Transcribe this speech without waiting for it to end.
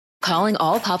Calling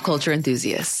all pop culture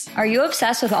enthusiasts. Are you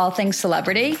obsessed with all things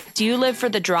celebrity? Do you live for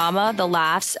the drama, the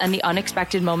laughs, and the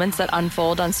unexpected moments that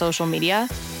unfold on social media?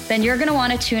 Then you're going to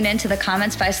want to tune in to the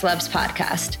Comments by Celebs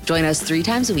podcast. Join us 3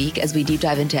 times a week as we deep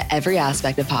dive into every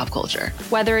aspect of pop culture.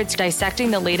 Whether it's dissecting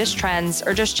the latest trends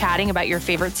or just chatting about your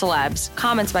favorite celebs,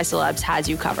 Comments by Celebs has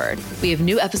you covered. We have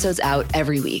new episodes out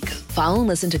every week. Follow and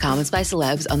listen to Comments by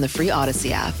Celebs on the free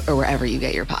Odyssey app or wherever you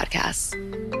get your podcasts.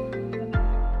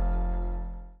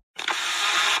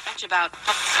 About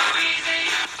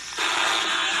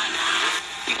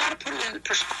you gotta put it in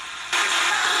perspective.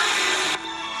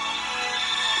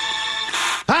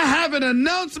 I have an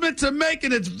announcement to make,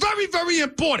 and it's very, very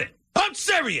important. I'm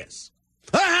serious.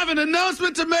 I have an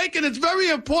announcement to make, and it's very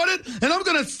important, and I'm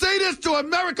going to say this to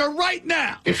America right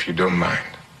now. If you don't mind,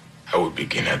 I will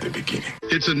begin at the beginning.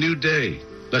 It's a new day.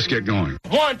 Let's get going.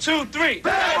 1, 2, 3.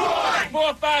 Bad boy.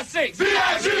 4, 5, 6.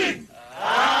 B.I.G.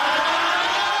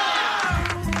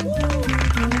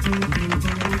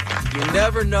 You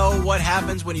never know what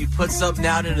happens when you put something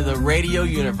out into the radio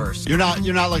universe. You're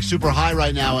not like super high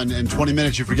right now, and in 20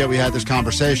 minutes you forget we had this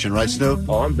conversation, right, Snoop?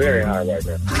 Oh, I'm very high right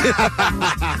now.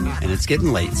 And it's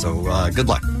getting late, so good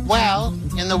luck. Well,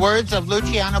 in the words of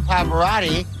Luciano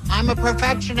Pavarotti, I'm a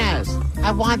perfectionist.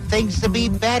 I want things to be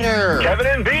better. Kevin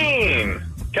and Bean,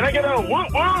 can I get a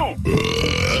woo-woo?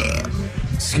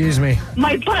 Excuse me.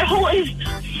 My butthole is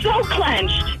so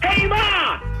clenched. Hey,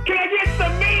 Ma, can I get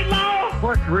some meatloaf?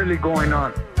 What's really going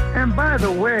on? And by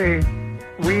the way,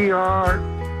 we are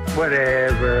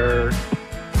whatever.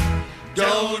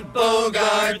 Don't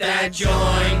bogart that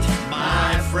joint,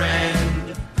 my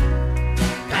friend.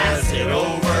 Pass it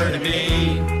over to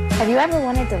me. Have you ever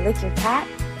wanted to lick your cat?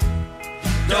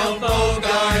 Don't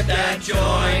bogart that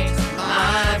joint,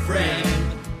 my friend.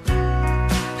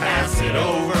 Pass it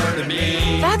over to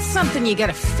me. That's something you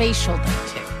get a facial done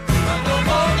to. Don't bogart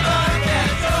that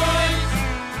joint.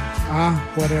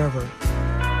 Whatever.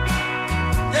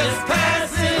 Just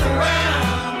pass it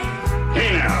around.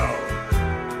 Hey now.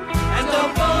 And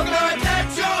don't bogart that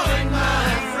joint, my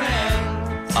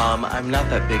friend. I'm not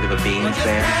that big of a Beans Just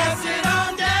fan. pass it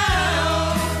on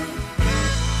down.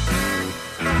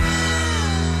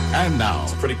 And now.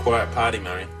 It's a pretty quiet party,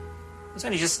 Murray. It's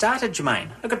only just started,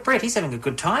 Jermaine. Look at Brett, he's having a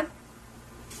good time.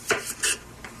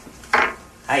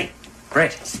 Hey,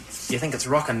 Brett, you think it's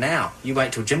rocking now? You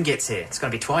wait till Jim gets here. It's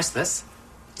going to be twice this.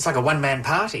 It's like a one-man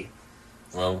party.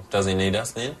 Well, does he need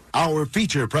us then? Our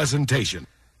feature presentation.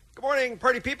 Good morning,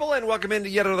 party people, and welcome into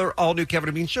yet another all-new Kevin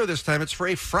and Bean show. This time it's for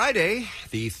a Friday,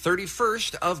 the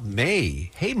 31st of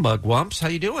May. Hey, Mugwumps, how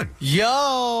you doing?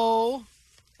 Yo!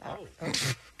 Oh.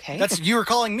 Okay. You were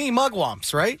calling me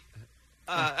Mugwumps, right?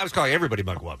 I was calling everybody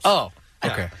Mugwumps. Oh,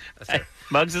 okay. Hey,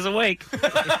 Muggs is awake.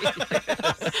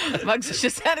 Muggs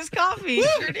just had his coffee.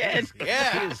 Sure did.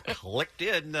 Yeah. He is clicked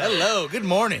in. Hello, good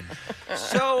morning.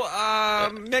 So,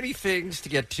 many things to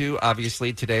get to,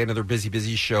 obviously, today. Another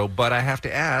busy show. But I have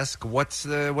to ask, what's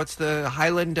the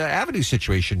Highland Avenue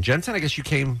situation? Jensen, I guess you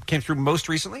came through most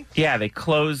recently? Yeah, they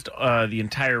closed the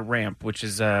entire ramp, which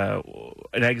is an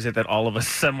exit that all of us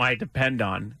semi-depend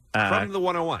on. From the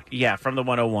 101? Yeah, from the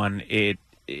 101.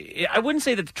 I wouldn't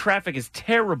say that the traffic is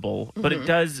terrible, but it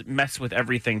does mess with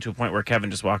everything to a point where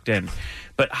Kevin just walked in.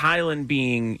 But Highland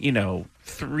being,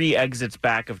 3 exits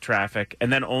back of traffic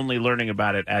and then only learning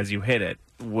about it as you hit it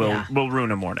will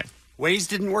ruin a morning. Waze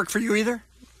didn't work for you either?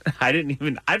 I didn't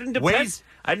depend. Waze?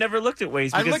 I never looked at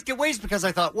Waze. I looked at Waze because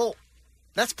I thought, well,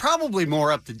 that's probably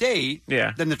more up to date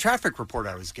than the traffic report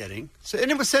I was getting. And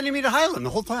it was sending me to Highland the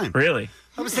whole time. Really?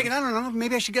 I was thinking, I don't know,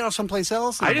 maybe I should get off someplace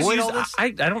else and I avoid all this.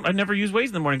 I never use Waze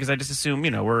in the morning because I just assume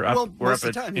we're up. Well, we're up most of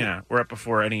at the time, we're up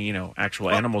before any actual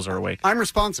animals are awake. I'm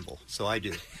responsible, so I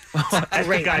do. As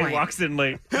the guy who walks in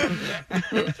late.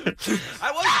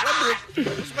 I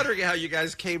was wondering how you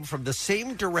guys came from the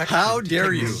same direction. How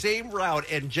dare you? The same route,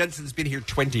 and Jensen's been here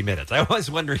 20 minutes. I was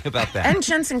wondering about that. And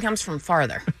Jensen comes from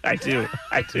farther. I do.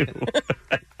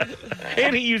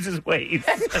 And he uses Waze.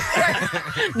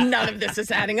 None of this is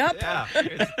adding up. Yeah,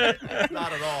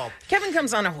 not at all. Kevin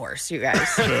comes on a horse, you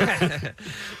guys.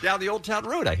 Down the Old Town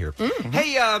Road, I hear. Mm-hmm.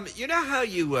 Hey, you know how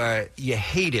you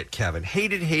hate it, Kevin?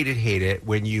 Hate it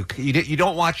when you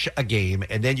don't watch a game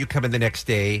and then you come in the next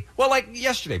day. Well, like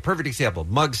yesterday, perfect example.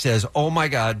 Mugg says, "Oh my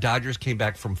God, Dodgers came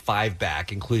back from 5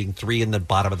 back, including 3 in the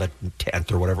bottom of the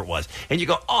 10th or whatever it was." And you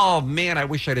go, "Oh man, I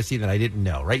wish I'd have seen that. I didn't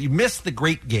know." Right? You missed the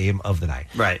great game of the night.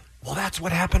 Right. Well, that's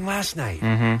what happened last night.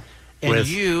 Mm-hmm. And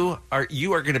you are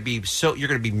going to be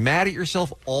mad at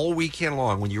yourself all weekend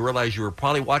long when you realize you were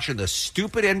probably watching the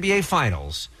stupid NBA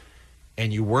Finals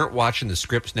and you weren't watching the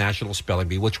Scripps National Spelling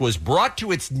Bee, which was brought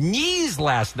to its knees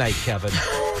last night, Kevin.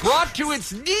 Brought to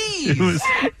its knees.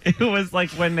 It was like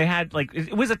when they had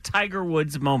it was a Tiger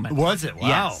Woods moment. Was it? Wow.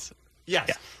 Yes. Yes.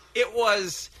 Yeah. It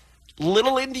was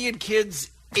Little Indian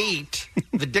Kids 8,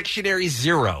 the dictionary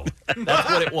 0. That's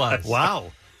what it was.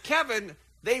 Wow. Kevin,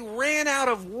 they ran out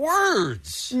of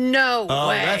words. No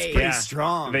way. That's pretty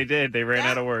strong. They did. They ran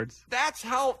out of words. That's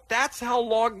how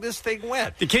long this thing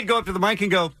went. The kid go up to the mic and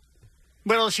go,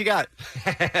 what else you got?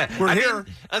 We're here.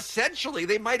 Essentially,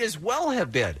 they might as well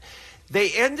have been.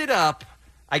 They ended up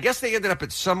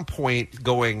at some point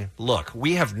going, look,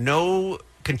 we have no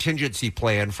contingency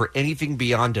plan for anything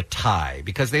beyond a tie,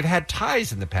 because they've had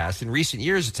ties in the past. In recent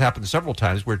years, it's happened several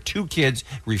times where two kids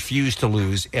refuse to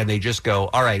lose and they just go,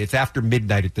 all right, it's after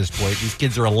midnight at this point. These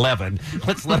kids are 11.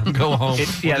 Let's let them go home.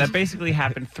 That basically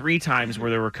happened 3 times where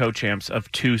there were co-champs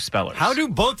of 2 spellers. How do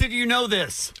both of you know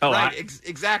this? Oh, right,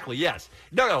 exactly, yes.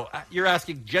 No, you're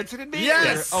asking Jensen and me?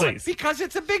 Yes. Because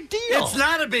it's a big deal. It's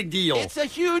not a big deal. It's a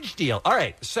huge deal. All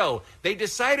right, so they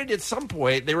decided at some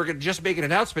point they were going to just make an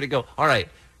announcement and go, all right,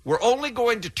 we're only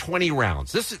going to 20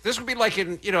 rounds. This would be like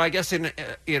in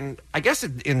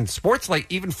sports, like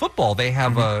even football, they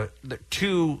have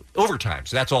 2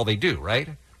 overtimes. That's all they do, right?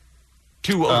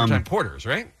 2 overtime quarters,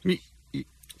 right?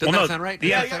 Doesn't that sound right?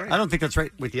 Yeah, I don't think that's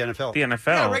right with the NFL. The NFL.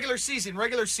 Yeah, regular season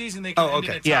they can end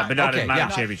in a tie. Yeah, but not in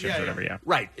championships or whatever,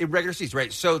 Right, in regular season,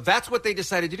 right. So that's what they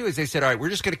decided to do is they said, all right, we're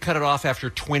just going to cut it off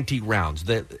after 20 rounds.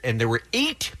 And there were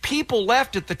 8 people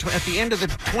left at the end of the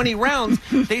 20 rounds.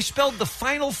 They spelled the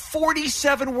final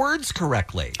 47 words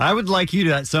correctly. I would like you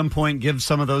to, at some point, give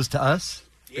some of those to us.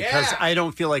 Because I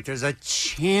don't feel like there's a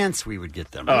chance we would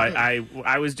get them. Oh,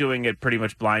 I was doing it pretty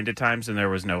much blind at times, and there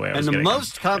was no way I was getting them. And the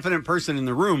most confident person in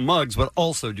the room, Muggs, would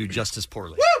also do just as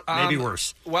poorly. Maybe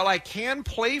worse. Well, I can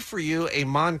play for you a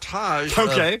montage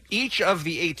of each of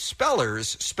the 8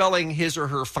 spellers spelling his or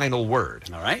her final word.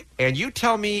 All right. And you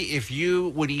tell me if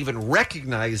you would even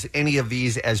recognize any of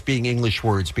these as being English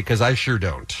words, because I sure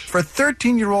don't. For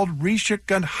 13-year-old Risha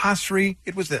Gandhasri,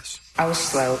 it was this.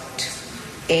 Ausloot.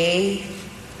 A-U-S-L-A-U-T.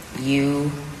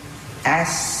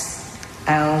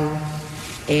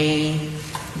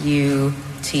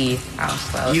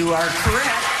 Ausloot. You are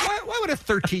correct. Why would a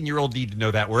 13-year-old need to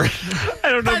know that word?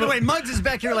 I don't know. By the way, Muggs is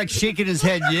back here like shaking his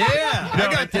head. Yeah,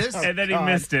 I got this. And then he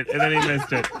missed it.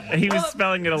 He was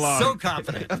spelling it along. So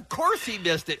confident. Of course he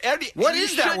missed it. What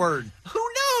is that word? Who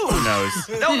knows?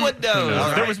 No one knows.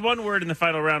 Right. There was one word in the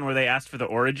final round where they asked for the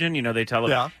origin. They tell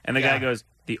him. And the guy goes,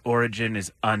 the origin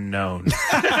is unknown. So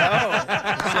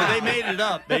they made it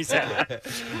up, basically.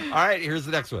 All right, here's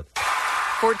the next one.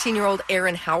 14-year-old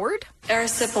Aaron Howard.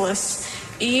 Erysipelas.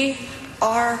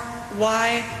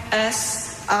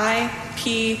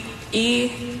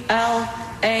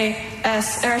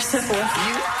 E-R-Y-S-I-P-E-L-A-S.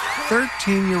 Erysipelas.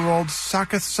 13-year-old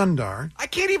Sakath Sundar. I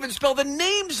can't even spell the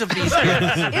names of these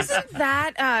kids. Isn't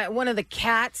that one of the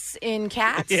cats in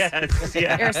Cats? Yes.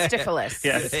 Yeah. Erysipelas.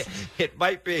 Yes. It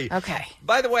might be. Okay.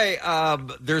 By the way,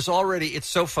 it's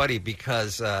so funny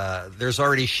because there's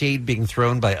already shade being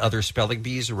thrown by other spelling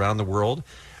bees around the world.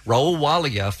 Raul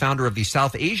Walia, founder of the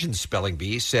South Asian Spelling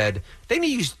Bee, said they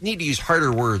need to use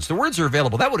harder words. The words are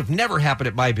available. That would have never happened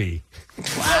at my bee.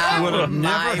 Wow. Would have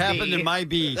never happened in my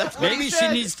bee. Maybe she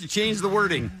needs to change the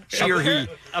wording. She or he.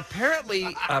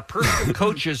 Apparently, personal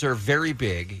coaches are very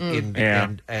big.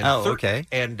 And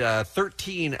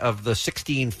 13 of the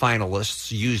 16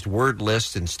 finalists used word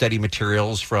lists and study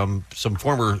materials from some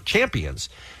former champions.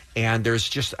 And there's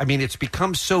it's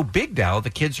become so big now. The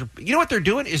kids are, you know what they're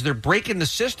doing is they're breaking the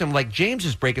system like James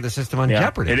is breaking the system on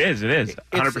Jeopardy. It is,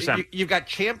 100%. You've got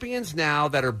champions now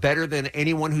that are better than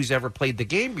anyone who's ever played the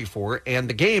game before, and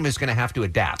the game is going to have to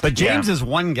adapt. But James is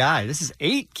one guy. This is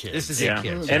 8 kids. This is 8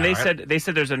 kids. And they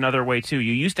said there's another way too.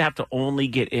 You used to have to only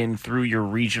get in through your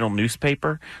regional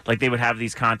newspaper. Like they would have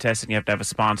these contests, and you have to have a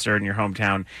sponsor in your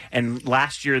hometown. And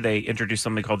last year they introduced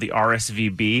something called the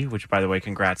RSVB, which, by the way,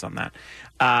 congrats on that.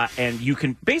 And you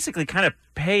can basically kind of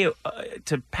pay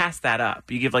to pass that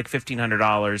up. You give like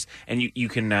 $1,500, and you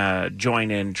can join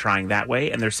in trying that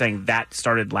way. And they're saying that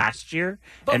started last year,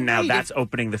 and now that's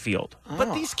opening the field.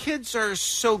 But these kids are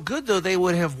so good, though, they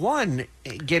would have won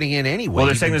getting in anyway. Well,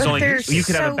 they're saying there's but only they're you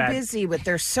could have a bad busy with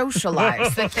their social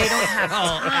lives that they don't have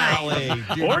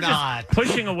time. Or just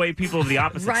pushing away people of the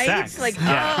opposite right? sex. Like,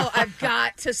 I've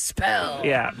got to spell.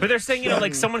 Yeah, but they're saying,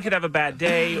 like someone could have a bad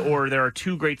day, or there are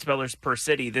 2 great spellers per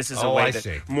city. This is a way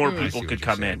that more people could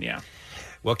come in,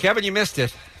 Well, Kevin, you missed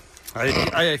it.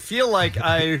 I feel like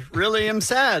I really am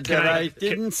sad that I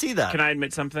didn't see that. Can I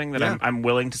admit something that I'm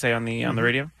willing to say on the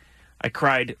radio? I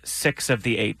cried 6 of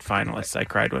the 8 finalists. I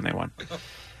cried when they won.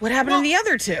 What happened to the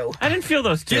other two? I didn't feel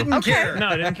those two. Didn't care. No,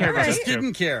 I didn't care about Just those two.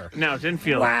 didn't care. No, didn't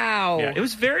feel it. Wow. Yeah, it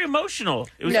was very emotional.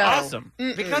 It was No. awesome.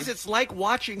 Because it's like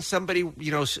watching somebody,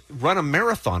 run a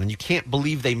marathon, and you can't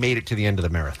believe they made it to the end of the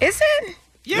marathon. Is it?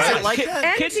 Yeah, Is it like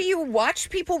that? And do you watch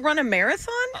people run a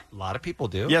marathon? A lot of people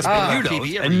do. Yes, but you On don't.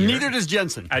 TV every And year. neither does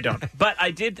Jensen. I don't. But I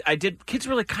did. Kids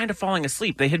were like kind of falling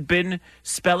asleep. They had been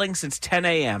spelling since 10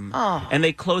 a.m. Oh. And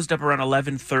they closed up around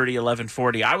 11:30,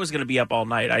 11:40. I was going to be up all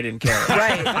night. I didn't care.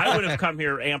 Right. I would have come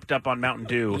here amped up on Mountain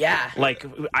Dew. Yeah. Like,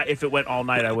 if it went all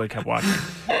night, I would have kept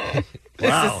watching.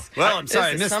 Wow. Well, I'm sorry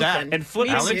I This is missed that. something. And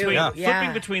flipping Me too. between, Yeah.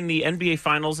 flipping between the NBA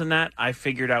Finals and that, I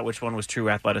figured out which one was true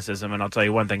athleticism. And I'll tell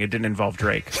you one thing, it didn't involve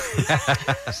Drake.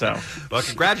 So, Well,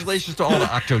 congratulations to all the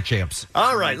Octo champs.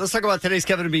 All right, let's talk about today's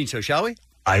Kevin and Bean Show, shall we?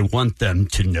 I want them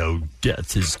to know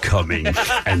death is coming,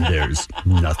 and there's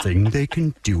nothing they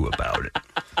can do about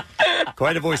it.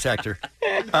 Quite a voice actor.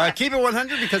 Keep it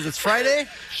 100 because it's Friday.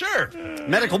 Sure.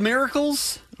 Medical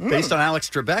Miracles, based on Alex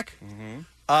Trebek.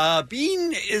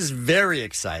 Bean is very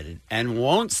excited and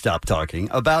won't stop talking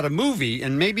about a movie,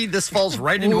 and maybe this falls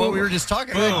right into what we were just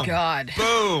talking about. Good God.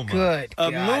 Boom. Good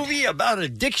A God. movie about a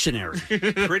dictionary.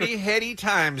 Pretty heady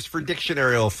times for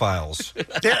dictionarial files.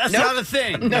 That's not a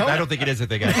thing. I don't think it is a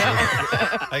thing, actually.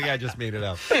 I think I just made it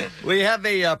up. We have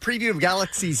a preview of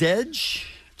Galaxy's Edge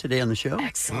today on the show.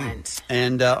 Excellent.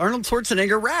 And Arnold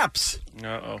Schwarzenegger raps.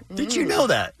 uh-oh. Did you know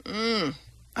that?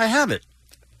 I have it.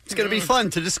 It's going to be fun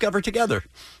to discover together.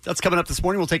 That's coming up this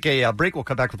morning. We'll take a break. We'll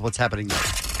come back with what's happening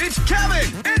next. It's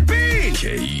Kevin and Bean.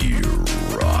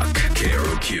 K-Rock.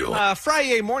 KROQ.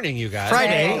 Friday morning, you guys.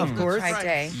 Friday, of course.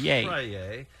 Friday. Yay.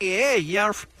 Friday.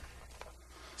 Yeah.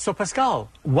 So, Pascal,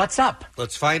 what's up?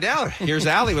 Let's find out. Here's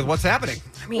Allie with what's happening.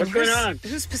 I mean, What's going on?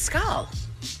 Who's Pascal?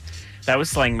 That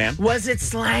was Slang Man. Was it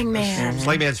Slang Man?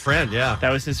 Slayman's friend, yeah. That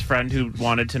was his friend who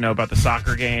wanted to know about the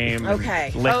soccer game.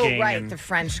 Okay. Licking Oh, right. and- The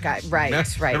French guy. Right.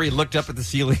 Right. Remember he looked up at the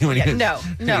ceiling when he was... No.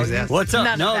 he was asked- What's up?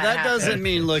 None of No, that that happened. doesn't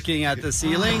mean looking at the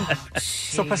ceiling.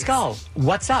 So, Pascal,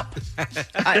 what's up?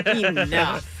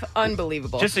 Enough.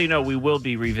 Unbelievable. Just so you know, we will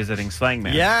be revisiting Slang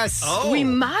Man. Yes. We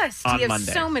must. On We have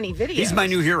Monday. so many videos. He's my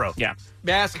new hero. Yeah,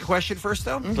 May I ask a question first,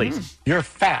 though? please. You're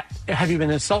fat. Have you been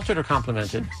insulted or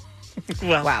complimented?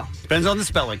 Well, Wow. Depends on the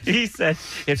spelling. he said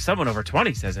if someone over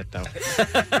 20 says it, though.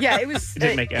 Yeah, it was. It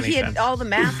didn't make any he had sense. all the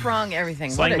math wrong, everything.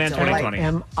 Slang What a Man delight. 2020.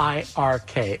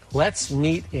 M-I-R-K. Let's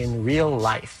meet in real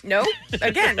life. No.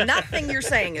 Again, nothing you're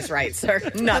saying is right, sir. How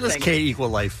does Nothing. K equal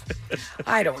life?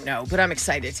 I don't know, but I'm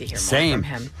excited to hear more Same. from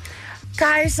him.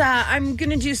 Guys, I'm going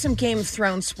to do some Game of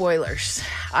Thrones spoilers.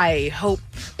 I hope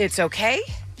it's okay.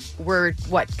 We're,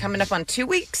 coming up on 2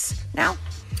 weeks now?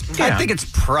 I think it's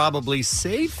probably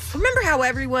safe. Remember how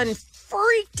everyone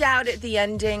freaked out at the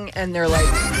ending and they're like,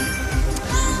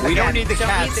 We don't Again, need the don't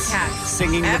cats, need the cats.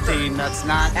 singing Ever. the theme. That's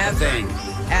not Ever. a thing.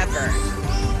 ever.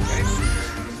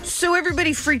 So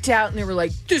everybody freaked out and they were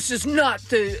like, this is not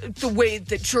the way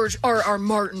that George R.R.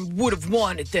 Martin would have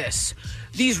wanted this.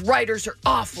 These writers are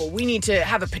awful. We need to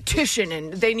have a petition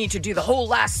and they need to do the whole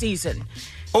last season.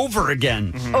 Over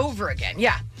again. Over again,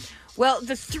 yeah. Well,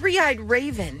 the Three-Eyed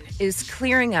Raven is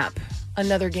clearing up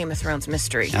another Game of Thrones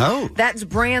mystery. Oh. That's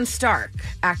Bran Stark.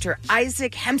 Actor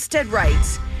Isaac Hempstead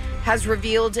Wright has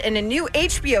revealed in a new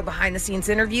HBO behind-the-scenes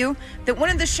interview that one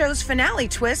of the show's finale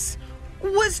twists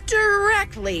was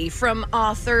directly from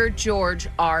author George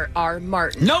R.R.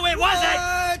 Martin. No, it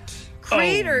wasn't!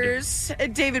 Creators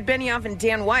David Benioff and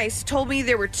Dan Weiss told me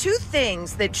there were two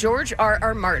things that George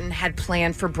R.R. Martin had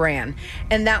planned for Bran,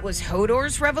 and that was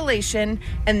Hodor's revelation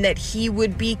and that he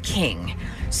would be king.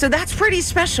 So that's pretty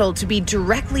special to be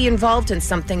directly involved in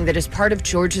something that is part of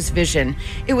George's vision.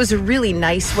 It was a really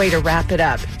nice way to wrap it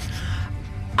up.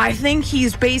 I think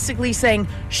he's basically saying,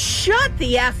 shut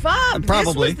the F up.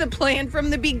 Probably. This was the plan from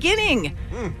the beginning.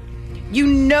 You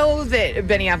know that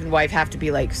Benioff and wife have to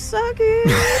be like, suck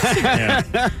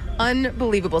it.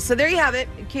 Unbelievable. So there you have it.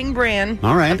 King Bran.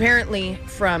 All right. Apparently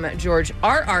from George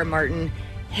R.R. Martin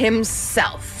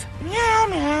himself. Meow,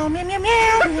 meow, meow, meow,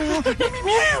 meow, meow,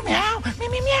 meow, meow,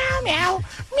 meow, meow,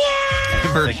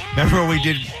 meow. Remember when we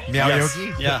did Yes.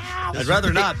 Meow Yeah. I'd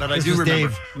rather not, but I This do was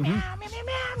remember. Dave.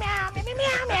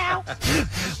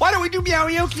 Why don't we do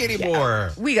Meowyoki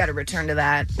anymore? We got to return to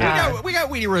that. We got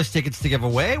Weenie Roast tickets to give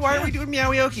away. Why are we doing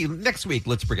Meowyoki next week?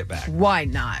 Let's bring it back. Why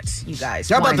not, you guys?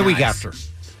 How Why about the week not? after?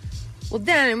 Well,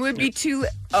 then it would be too...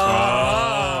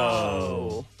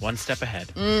 Oh. One step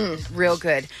ahead. Real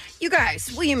good. You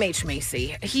guys, William H.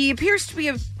 Macy, he appears to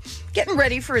be getting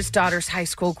ready for his daughter's high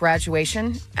school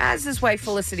graduation as his wife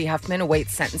Felicity Huffman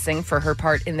awaits sentencing for her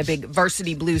part in the big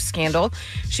Varsity Blues scandal.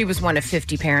 She was one of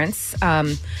 50 parents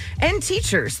and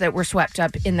teachers that were swept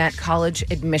up in that college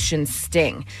admissions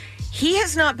sting. He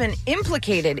has not been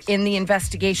implicated in the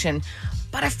investigation,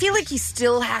 but I feel like he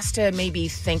still has to maybe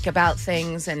think about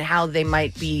things and how they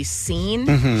might be seen.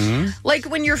 Mm-hmm. Like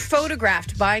when you're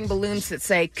photographed buying balloons that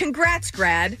say, "Congrats,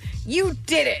 grad, you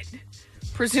did it."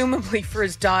 Presumably for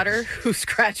his daughter who's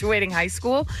graduating high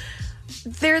school.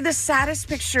 They're the saddest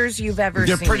pictures you've ever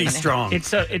seen. They're pretty strong.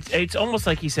 It's almost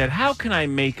like he said, how can I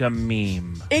make a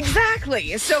meme?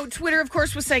 Exactly. So Twitter, of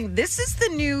course, was saying this is the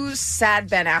new sad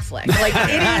Ben Affleck. Like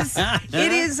it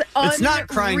is unreal. It's not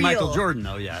crying Michael Jordan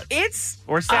though yet. It's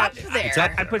or sad, up there. It's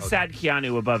up there. I put sad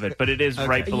Keanu above it, but it is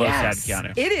right below sad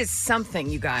Keanu. It is something,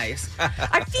 you guys.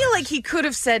 I feel like he could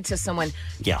have said to someone,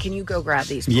 "Can you go grab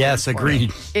these?" Yes, agreed.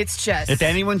 Me? It's just if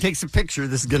anyone takes a picture,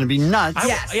 this is going to be nuts.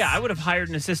 I would have hired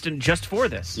an assistant just for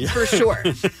this. For sure.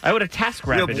 I would have task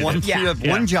rabbit it. You have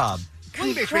one job.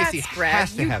 Congrats, Tracy Brad.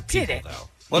 has to You have did people, it. though.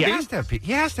 Well, he has to have people.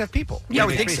 He has to have people. Yeah,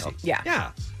 we William think H. so. Macy. Yeah.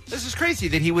 Yeah. This is crazy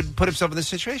that he would put himself in this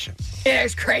situation. It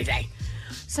is crazy.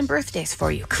 Some birthdays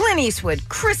for you. Clint Eastwood,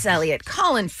 Chris Elliott,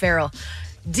 Colin Farrell,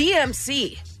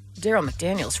 DMC, Daryl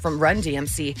McDaniels from Run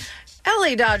DMC,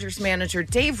 LA Dodgers manager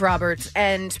Dave Roberts,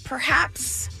 and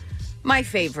perhaps my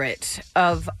favorite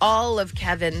of all of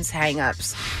Kevin's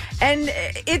hang-ups. And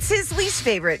it's his least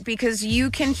favorite because you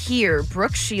can hear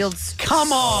Brooke Shields'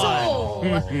 soul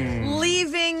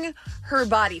leaving her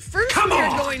body. First, we're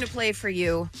going to play for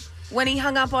you when he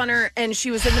hung up on her and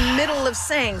she was in the middle of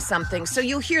saying something. So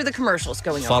you'll hear the commercials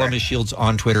going Follow over. Ms. Shields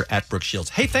on Twitter at Brooke Shields.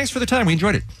 Hey, thanks for the time. We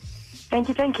enjoyed it. Thank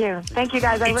you. Thank you,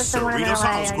 guys. I listen when I'm in Cerritos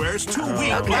LA. Auto Square's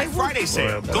 2-week Black Friday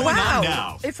sale going on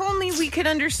now. If only we could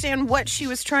understand what she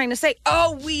was trying to say.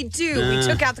 Oh, we do. We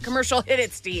took out the commercial. Hit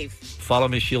it, Steve. Follow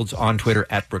Ms. Shields on Twitter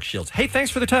at Brooke Shields. Hey,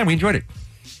 thanks for the time. We enjoyed it.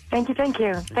 Thank you.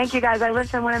 Thank you, guys. I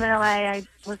listen when I'm in LA. I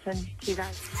listen to you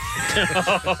guys.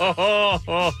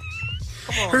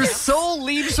 Her soul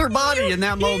leaves her body in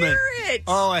that moment. It.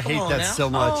 Oh, I hate that so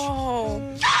much.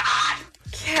 Oh.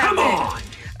 Kevin. Come on.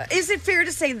 Is it fair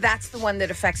to say that's the one that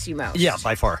affects you most? Yeah,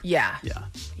 by far. Yeah.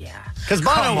 Yeah. Because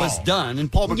Bono was done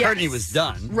and Paul McCartney was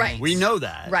done. Right. We know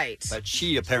that. Right. But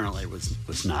she apparently was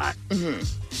not. Mm-hmm.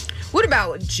 What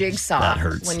about Jigsaw? That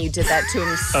hurts. When you did that to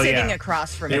him sitting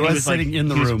across from He him? was sitting in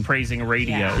the he room. was praising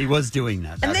radio. Yeah. He was doing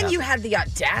that. And then you had the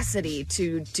audacity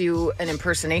to do an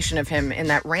impersonation of him in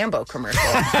that Rambo commercial.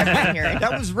 I've been hearing.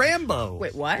 That was Rambo.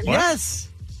 Wait, what? Yes.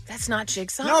 That's not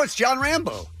Jigsaw? No, it's John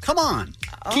Rambo. Come on.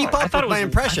 Keep I up thought with it was, my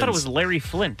impressions. I thought it was Larry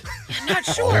Flint. I'm not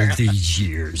sure. All these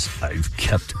years, I've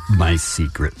kept my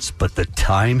secrets, but the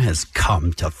time has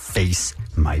come to face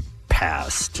my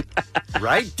past.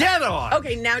 Right? Dead on.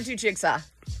 Okay, now do Jigsaw.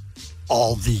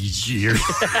 All these years.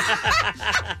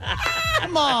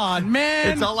 Come on,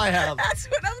 man. It's all I have. That's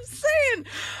what I'm saying.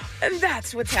 And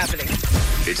that's what's happening.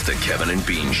 It's the Kevin and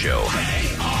Bean Show.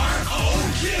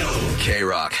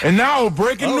 K-Rock. And now,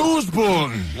 breaking news,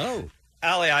 Boone. Oh.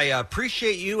 Allie, I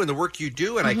appreciate you and the work you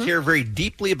do, and I care very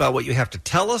deeply about what you have to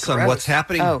tell us on Gross. what's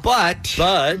happening. Oh. But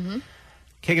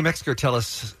King of Mexico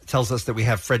tells us that we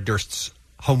have Fred Durst's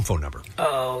home phone number.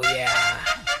 Oh, yeah.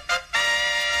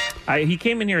 He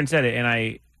came in here and said it, and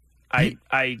I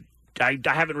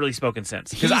haven't really spoken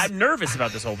since because I'm nervous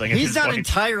about this whole thing. at He's this not point.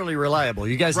 entirely reliable.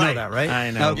 You guys know that, right?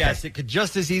 I know. Okay. Yes, it could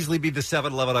just as easily be the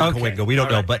 7-Eleven on Okay. Coingo. We don't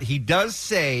All know. right. But he does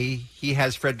say he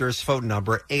has Fred Durst's phone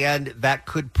number, and that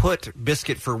could put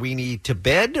Biscuit for Weenie to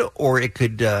bed, or it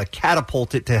could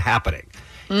catapult it to happening.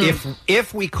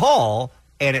 If we call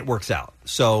and it works out.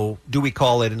 So do we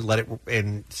call it and let it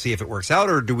and see if it works out,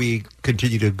 or do we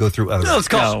continue to go through other? No, let's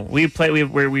call. No, we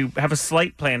have a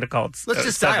slight plan to call it. Let's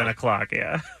just 7 dial. o'clock.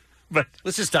 Yeah. But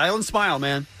let's just dial and smile,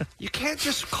 man. You can't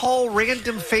just call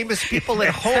random famous people at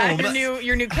home.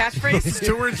 Your new catchphrase? It's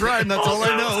 2 words right, and that's all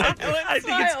I know. I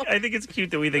think it's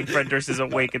cute that we think Fred Durst is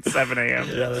awake at 7 a.m.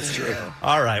 Yeah, that's true.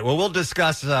 All right. Well, we'll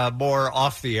discuss more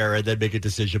off the air and then make a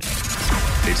decision.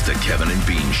 It's the Kevin and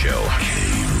Bean Show.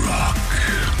 K-Rock.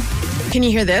 Can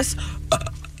you hear this?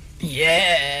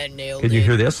 Yeah, nailed it. Can you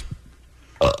hear this?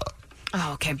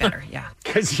 Oh, okay, better, yeah.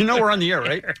 Because you know we're on the air,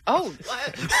 right? Oh,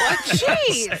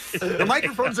 jeez. The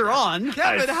microphones are on.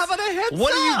 Kevin, how about a heads up?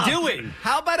 What are you doing?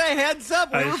 How about a heads up?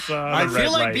 I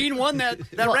feel like Bean won that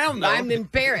round, though. I'm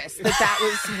embarrassed that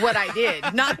was what I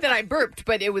did. Not that I burped,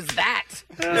 but it was that.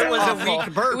 It was a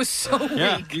weak burp. It was so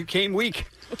weak. You came weak.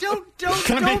 Don't do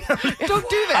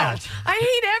that. I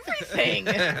hate everything.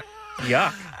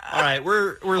 Yeah. All right,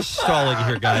 we're stalling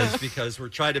here, guys, because we're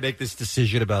trying to make this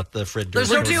decision about the Fred Durst.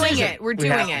 We're doing it. We're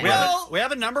doing it. Well, we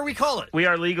have a number. We call it. We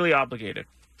are legally obligated.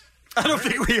 I don't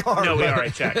think we are. No, we are. I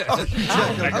checked. Oh,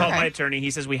 I called my attorney. He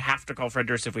says we have to call Fred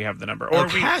Durst if we have the number. Or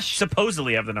we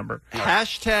supposedly have the number.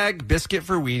 Hashtag biscuit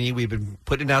for weenie. We've been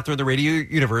putting it out there in the radio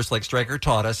universe like Stryker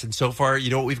taught us. And so far, you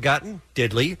know what we've gotten?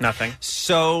 Diddly. Nothing.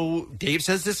 So Dave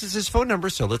says this is his phone number.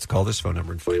 So let's call this phone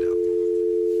number and find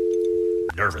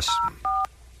out. Nervous.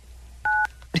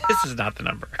 This is not the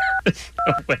number.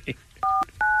 No way.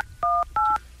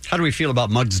 How do we feel about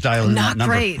Muggs dialing that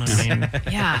number? Not great. I mean,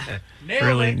 Yeah.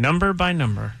 really, number by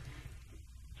number.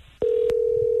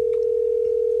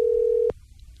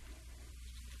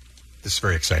 This is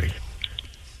very exciting.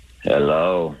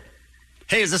 Hello.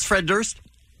 Hey, is this Fred Durst?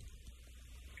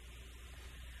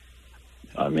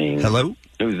 I mean, hello.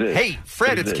 Who's this? Hey,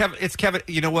 Fred, Who's it's this? Kevin. It's Kevin.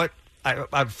 You know what?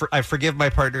 I forgive my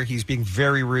partner. He's being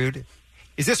very rude.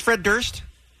 Is this Fred Durst?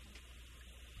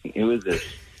 Who is this?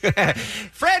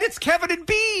 Fred, it's Kevin and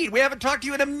Bean. We haven't talked to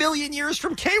you in a million years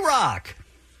from K-Rock.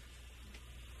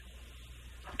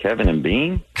 Kevin and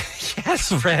Bean?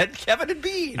 Yes, Fred. Kevin and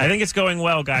Bean. I think it's going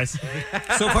well, guys.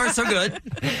 So far, so good.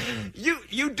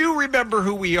 You do remember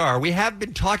who we are. We have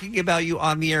been talking about you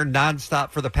on the air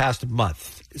nonstop for the past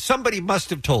month. Somebody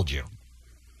must have told you.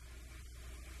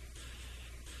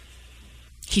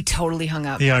 He totally hung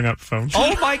up. He hung up phone.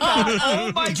 Oh, my God.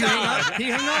 Oh, my Did you hang God. up? He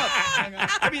hung up.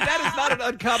 I mean, that is not an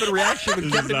uncommon reaction when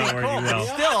This Kevin is not and Bean working call. well.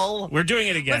 But still. We're doing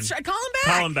it again. Let's try. Call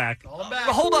him back. Call him back.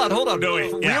 Hold on. No,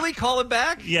 wait, yeah. Really call him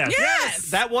back? Yes. Yes.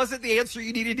 That wasn't the answer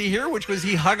you needed to hear, which was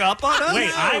he hung up on us?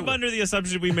 Wait, I'm under the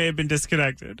assumption we may have been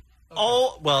disconnected.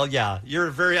 Oh, well, yeah. You're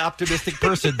a very optimistic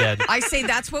person then. I say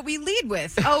that's what we lead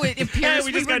with. Oh, it appears Yeah,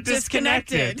 we just were got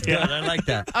disconnected. Yeah, I like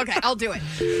that. Okay, I'll do it.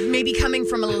 Maybe coming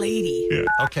from a lady.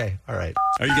 Yeah. Okay, all right.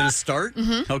 Are you going to start?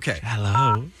 Mm-hmm. Okay.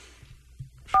 Hello.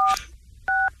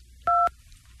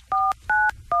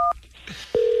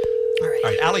 All right. All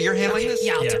right, Allie, you're handling this?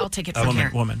 Yeah, I'll take it A from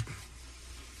here. woman.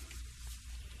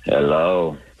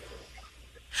 Hello.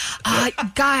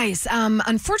 Guys,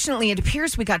 unfortunately, it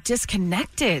appears we got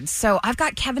disconnected. So I've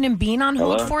got Kevin and Bean on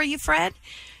hold Hello? for you, Fred.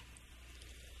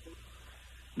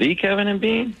 The Kevin and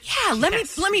Bean? Yeah, let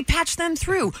me patch them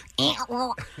through. Thank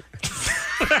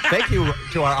you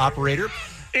to our operator.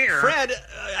 Fred,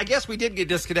 I guess we did get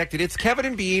disconnected. It's Kevin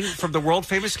and Bean from the world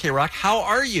famous K-Rock. How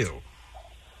are you?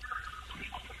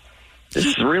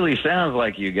 This really sounds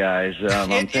like you guys. I'm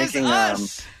It is thinking.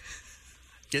 us.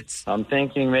 I'm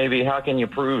thinking maybe how can you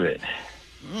prove it?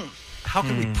 How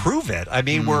can we prove it? I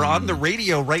mean, we're on the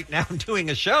radio right now doing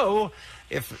a show.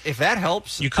 If that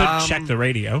helps, You could check the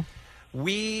radio.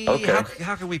 We Okay.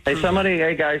 how can we prove Hey,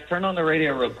 hey guys, turn on the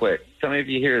radio real quick. Tell me if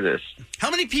you hear this. How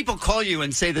many people call you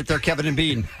and say that they're Kevin and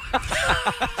Bean?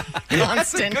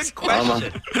 Constant. Good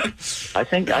question. I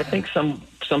think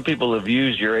some people have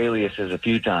used your aliases a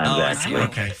few times. Actually,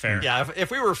 Okay, fair. Yeah, if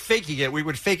we were faking it, we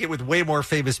would fake it with way more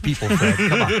famous people, Fred.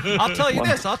 Come on. I'll tell you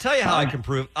this. I'll tell you how I can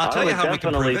prove. I'll tell you how we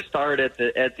can prove definitely it. start at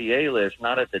the A list,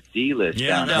 not at the D list.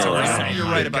 Yeah, down that's here. what I'm Oh, saying. You're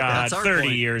right about that. God, That's our 30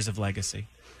 point. years of legacy.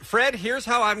 Fred, here's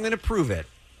how I'm going to prove it.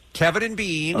 Kevin and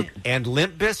Bean and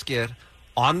Limp Bizkit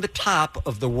on the top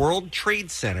of the World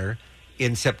Trade Center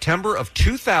in September of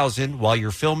 2000 while you're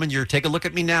filming your Take a Look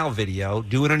at Me Now video,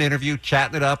 doing an interview,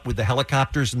 chatting it up with the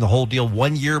helicopters and the whole deal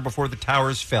 1 year before the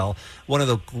towers fell. One of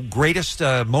the greatest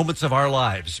moments of our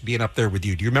lives being up there with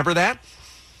you. Do you remember that?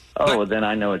 Oh, well, then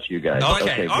I know it's you guys.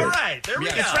 Okay, good. all right. There we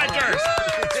go. It's Fred Durst.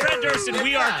 It's Fred Durst, and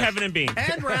we are Kevin and Bean.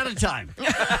 And we're out of time.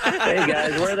 Hey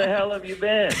guys, where the hell have you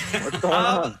been? What's going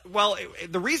on? Well,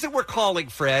 the reason we're calling,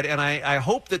 Fred, and I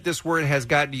hope that this word has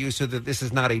gotten to you so that this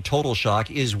is not a total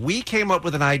shock, is we came up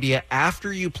with an idea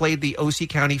after you played the O.C.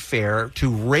 County Fair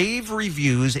to rave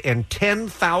reviews and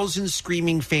 10,000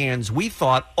 screaming fans. We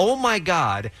thought, oh my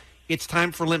God, it's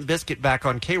time for Limp Bizkit back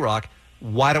on K-Rock.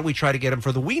 Why don't we try to get him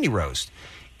for the Weenie Roast?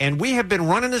 And we have been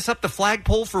running this up the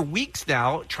flagpole for weeks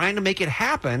now, trying to make it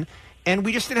happen, and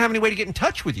we just didn't have any way to get in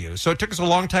touch with you. So it took us a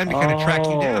long time to kind of track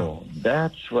you down.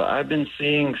 That's what I've been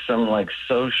seeing. Some like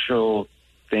social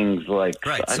things, like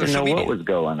Right, I didn't social know media. what was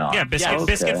going on. Yeah,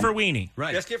 biscuit for weenie.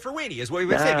 Right. Biscuit for Weenie is what we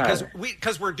would say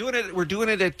because we're doing it. We're doing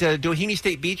it at Doheny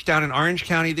State Beach down in Orange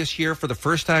County this year for the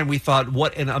first time. We thought,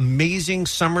 what an amazing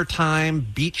summertime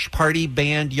beach party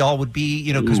band y'all would be.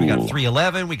 You know, because we got Ooh.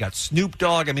 311, we got Snoop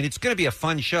Dogg. I mean, it's going to be a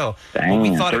fun show. Dang,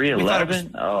 we thought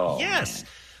 311? Oh, yes. man.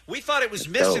 We thought it was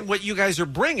That's missing dope. what you guys are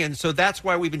bringing, so that's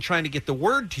why we've been trying to get the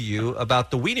word to you about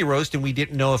the Weenie Roast, and we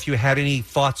didn't know if you had any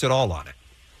thoughts at all on it.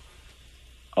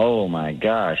 Oh my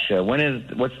gosh!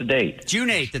 What's the date? June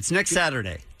 8th. It's next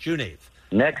Saturday. June 8th.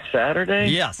 Next Saturday?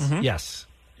 Yes. Yes.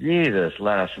 Jesus,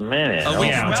 last minute. A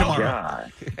week oh from my tomorrow.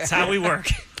 God. That's how we work.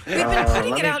 We've been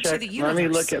putting let it me out to check- the universe. Let me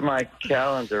look at my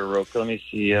calendar real quick. Let me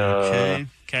see.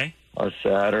 Okay. A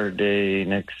Saturday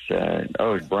next.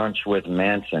 Brunch with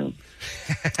Manson.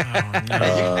 You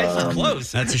guys are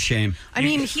close. That's a shame. I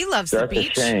mean, he loves the That's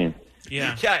beach. a shame.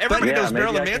 Yeah. Yeah, everybody knows maybe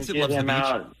Marilyn I can Manson get loves the him beach.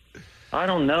 out. I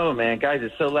don't know, man. Guys,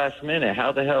 it's so last minute.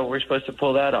 How the hell are we supposed to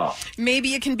pull that off?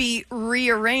 Maybe it can be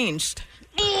rearranged.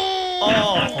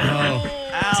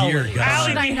 Dear God.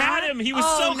 Allie, we had him. He was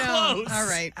so no. close. All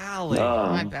right. Allie.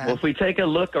 My bad. Well, if we take a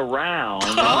look around,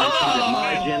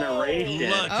 my generation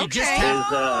Look, is, you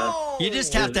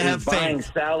just have to is have buying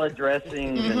faith. salad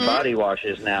dressings and body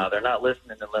washes now. They're not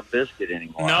listening to Limp Bizkit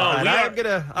anymore. No, All right, we I'm we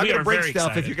gonna are break very stuff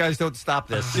excited. if you guys don't stop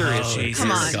this. Seriously. Jesus.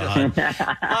 Come on.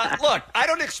 God. Look, I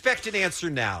don't expect an answer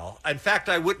now. In fact,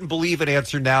 I wouldn't believe an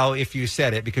answer now if you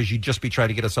said it because you'd just be trying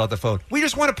to get us on the phone. We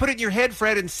just want to put it in your head,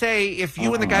 Fred, and say if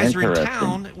you and the guys are in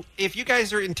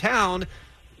interesting. town,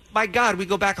 my God, we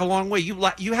go back a long way.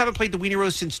 You haven't played the Weenie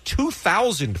Rose since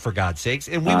 2000, for God's sakes,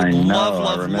 and we would I know, I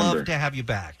love remember. to have you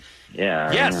back. Yeah,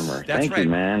 I Yes, remember. that's Thank right. you,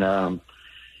 man.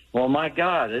 Well, my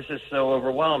God, this is so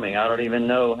overwhelming. I don't even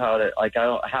know how to,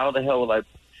 how the hell will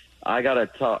I gotta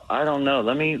talk. I don't know.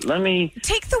 Let me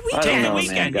take the I don't Take know, the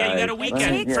weekend. man, Yeah, you got a guys.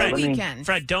 weekend. Let me- Fred, let me- weekend.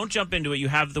 Fred, don't jump into it. You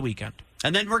have the weekend.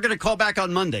 And then we're going to call back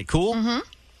on Monday. Cool? Mm-hmm.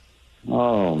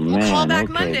 Oh man! call back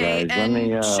okay, Monday guys. and let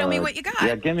me, show me what you got.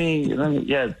 Yeah, let me.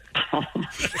 Yeah. I'm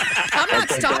not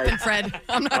Okay, stopping, guys. Fred.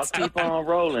 I'm not I'll stopping. keep on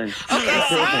rolling. Okay,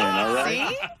 All right.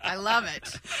 see? I love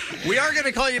it. We are going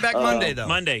to call you back Monday, though.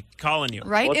 Monday, calling you.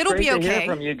 Right? Well, it's It'll great be to okay.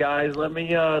 hear from you guys. Let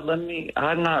me.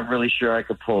 I'm not really sure I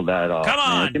could pull that off. Come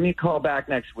on. man. Give me a call back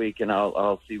next week, and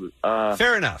I'll see.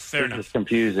 Fair enough. Fair This enough. is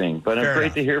confusing, but Fair it's great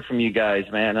enough. to hear from you guys,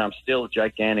 man. I'm still a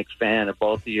gigantic fan of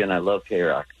both of you, and I love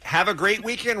K-Rock. Have a great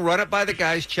weekend. Run it by the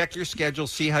guys. Check your schedule.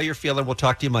 See how you're feeling. We'll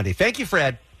talk to you Monday. Thank you,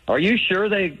 Fred. Are you sure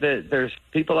that there's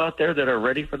people out there that are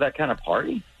ready for that kind of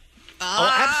party?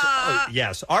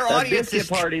 Yes. Our That audience biscuit is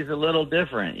party's a little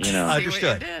different, you know.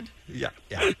 understood. Yeah.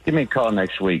 Give me a call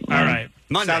next week, man. All right.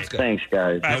 Monday. Sounds good. Thanks,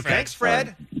 guys. Bye, Fred. Thanks,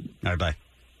 Fred. All right, bye.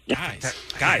 Guys,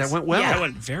 that went well. That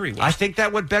went very well. I think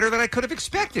that went better than I could have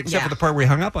expected, except Yeah. for the part where he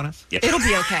hung up on us. It'll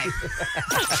be okay.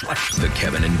 The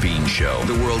Kevin and Bean Show,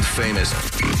 the world famous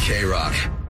K-Rock.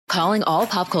 Calling all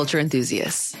pop culture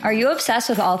enthusiasts. Are you obsessed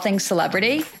with all things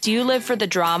celebrity? Do you live for the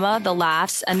drama, the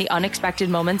laughs, and the unexpected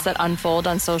moments that unfold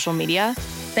on social media?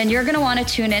 Then you're going to want to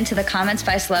tune in to the Comments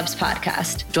by Celebs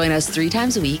podcast. Join us 3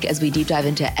 times a week as we deep dive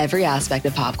into every aspect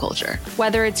of pop culture.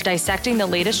 Whether it's dissecting the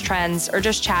latest trends or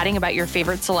just chatting about your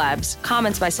favorite celebs,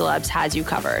 Comments by Celebs has you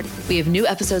covered. We have new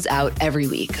episodes out every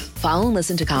week. Follow and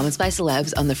listen to Comments by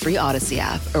Celebs on the free Odyssey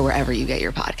app or wherever you get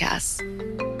your podcasts.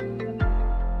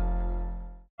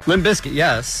 Limp Bizkit,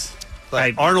 yes.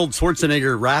 But Arnold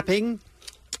Schwarzenegger rapping?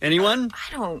 Anyone?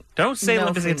 I don't say know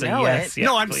Limp if we Bizkit's a know yes. it. yet,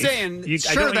 No, I'm please. saying, I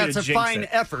sure, don't want you that's to a jinx fine it.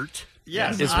 effort.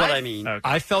 Yes. Is what I mean.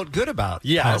 I felt good about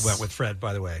Yes. how it went with Fred,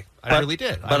 by the way. I But- really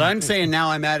did. But I'm saying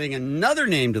now I'm adding another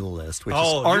name to the list, which is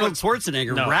Arnold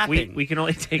Schwarzenegger No, rapping. we can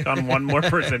only take on one more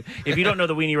person. If you don't know,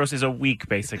 the Weenie Roast is a week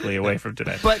basically away from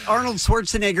today. But Arnold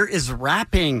Schwarzenegger is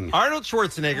rapping. Arnold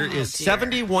Schwarzenegger is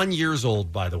 71 years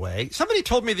old, by the way. Somebody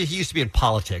told me that he used to be in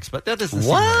politics, but that doesn't seem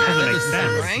What? right. Doesn't That make seem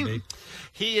sense. right to me.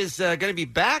 He is going to be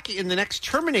back in the next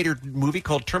Terminator movie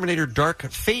called Terminator Dark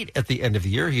Fate at the end of the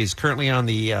year. He is currently on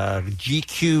the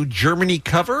GQ Germany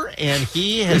cover, and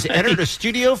he has entered a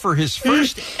studio for his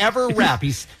first ever rap.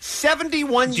 He's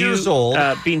 71 years old.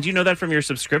 Bean, do you know that from your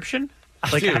subscription?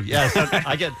 I do, yes.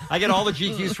 I get all the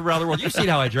GQs from around the world. You've seen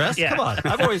how I dress. Yeah. Come on.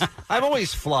 I'm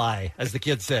always fly, as the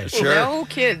kids say. No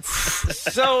kids.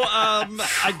 So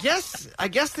I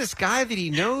guess this guy that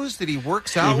he knows that he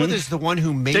works out with is the one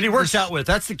who made That he works this- out with.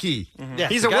 That's the key.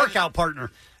 Yes, He's the a guy- workout partner.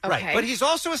 Right, but he's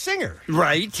also a singer.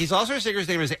 Right. He's also a singer. His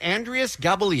name is Andreas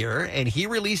Gabalier, and he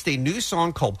released a new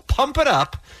song called Pump It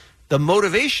Up, the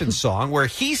motivation song, where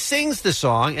he sings the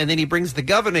song and then he brings the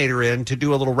Governor in to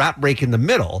do a little rap break in the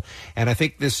middle. And I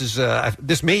think this is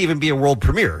this may even be a world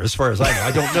premiere, as far as I know.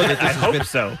 I don't know that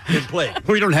this has been played.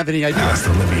 We don't have any idea. Hasta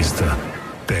la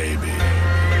vista, baby.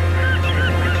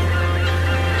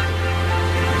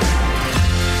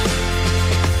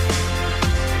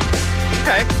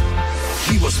 Okay.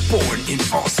 He was born in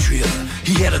Austria.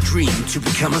 He had a dream to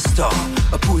become a star.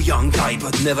 A poor young guy,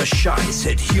 but never shy.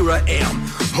 Said, here I am.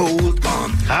 Hold on.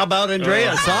 How about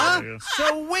Andreas, huh?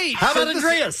 So wait. How so about this-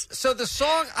 Andreas? So the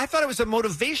song, I thought it was a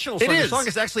motivational It song. is. The song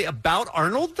is actually about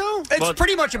Arnold, though? It's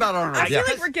pretty much about Arnold. I feel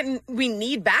like we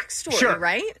need backstory, Sure.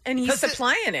 right? And he's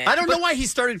supplying it. I don't know why he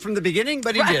started from the beginning,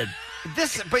 but he did.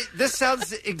 This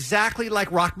sounds exactly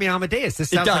like Rock Me Amadeus. This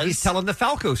sounds like he's telling the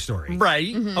Falco story.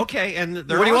 Right. Okay, and What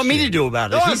do you want me to do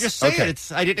about it? No, I'm just saying.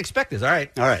 I didn't expect this. All right.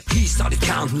 He started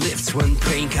counting lifts when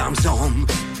pain comes on.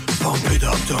 Pump it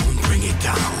up, don't bring it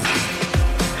down.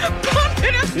 Pump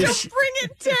it up, don't bring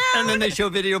it down. And then they show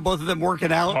video of both of them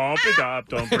working out. Pump it up,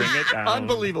 don't bring it down.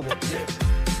 Unbelievable.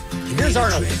 Here's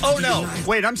Arnold. Oh, no.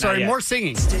 Wait, I'm sorry. Not yet. More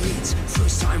singing. States,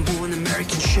 first time born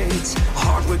American shades. A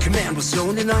hardware command was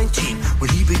only 19 when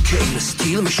he became a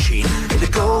steel machine in the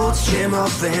Gold's Gym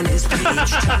of Venice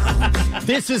Beach town.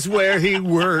 This is where he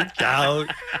worked out.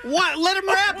 What? Let him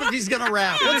rap if he's going to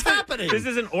rap. What's happening? This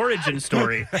is an origin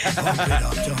story. Pump it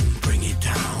up, don't bring it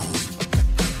down.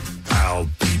 I'll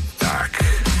be back.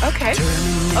 Okay.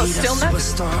 Oh, still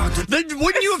nothing. Then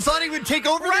wouldn't you have thought he would take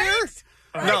over there?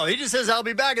 No, he just says, I'll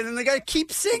be back, and then the guy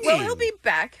keeps singing. Well, he'll be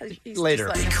back. He's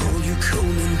Later. They call you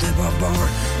Conan the Barbar,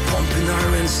 pumping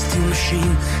iron steel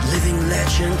machine, living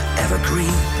legend,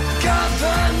 evergreen.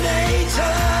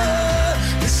 Governator,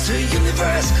 Mr.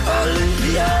 Universe,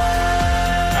 Olympia.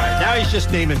 All right, now he's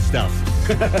just naming stuff.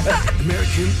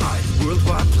 American Idol,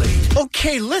 worldwide played.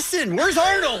 Okay, listen. Where's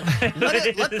Arnold?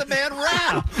 Let the man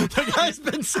rap. The guy's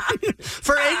been singing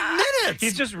for 8 minutes.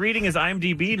 He's just reading his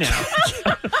IMDb now.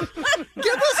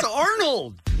 Give us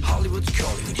Arnold. Hollywood's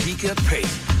calling and he got paid.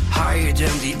 Higher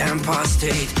than the Empire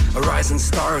State. A rising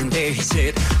star and there he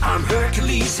said, I'm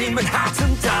Hercules in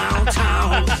Manhattan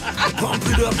downtown. Pump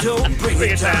it up, don't bring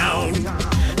it down.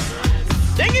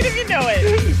 Dang it if you know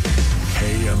it.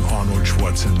 Hey, I'm Arnold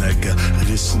Schwarzenegger.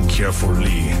 Listen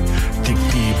carefully. Dig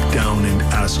deep down and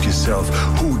ask yourself,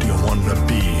 who do you want to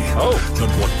be? Oh. Not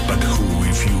what, but who.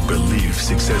 If you believe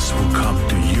success will come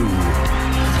to you.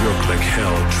 Work like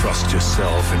hell, trust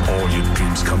yourself, and all your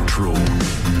dreams come true.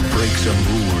 Break some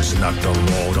rules, not the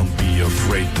law. Don't be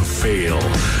afraid to fail.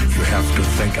 You have to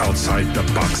think outside the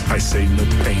box. I say no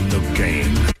pain, no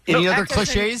gain. Any other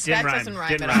cliches? That doesn't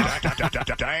rhyme at all.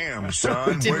 Damn,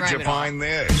 son, Didn't where'd you rhyme at all. find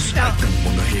this? I don't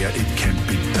want to hear it can't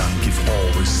be done. Give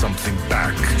always something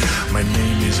back. My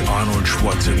name is Arnold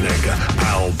Schwarzenegger.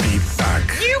 I'll be back.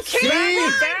 You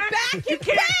can't back. You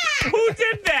can't. Who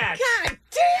did that? God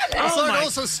damn it. The song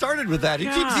also started with that. He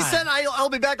said, I'll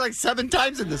be back like 7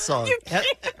 times in this song.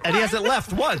 And he hasn't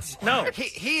left once. No.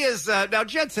 He is, now,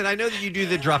 Jensen, I know that you do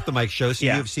the Drop the Mic show, so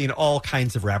Yeah. you've seen all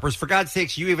kinds of rappers. For God's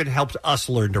sakes, you even helped us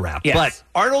learn to rap. Yes. But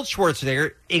Arnold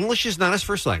Schwarzenegger, English is not his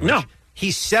first language. No.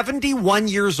 He's 71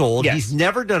 years old. Yes. He's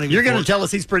never done it You're before. going to tell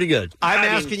us he's pretty good. I'm I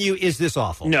mean- asking you, is this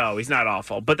awful? No, he's not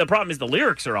awful. But the problem is the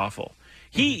lyrics are awful.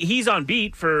 He's on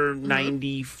beat for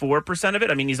 94% of it.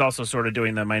 I mean, he's also sort of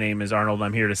doing the "My name is Arnold,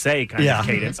 I'm here to say" kind of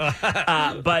cadence.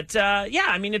 But yeah,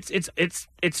 I mean, it's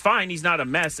fine. He's not a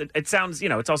mess. It sounds,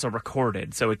 it's also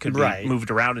recorded, so it could be Right. moved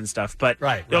around and stuff. But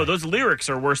no, those lyrics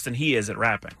are worse than he is at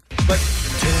rapping. Back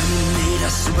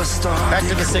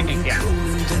to the singing. Yeah.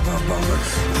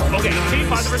 Okay, can you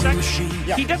pause it for a second?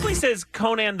 Yeah. He definitely says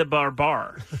Conan the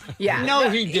Barbar. Yeah. No,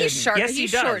 he didn't. Yes, he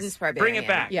does. shortens barbarian. Bring it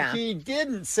back. Yeah. He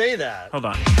didn't say that. Hold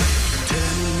on.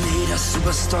 Terminator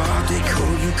superstar, they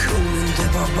call you Conan the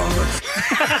Barbar.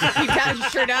 He does.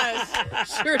 Sure does.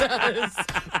 Sure does.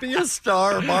 Be a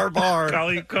star, bar.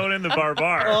 Call you Conan the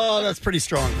Barbar. Oh, that's pretty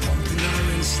strong.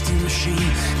 Iron steel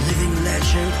machine, living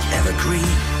legend, evergreen.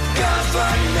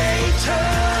 Governator,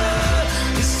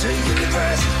 Mr.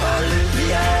 Universe,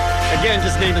 Olympia. Again,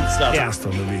 just naming stuff. Yeah. Hasta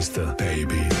la vista,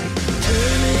 baby.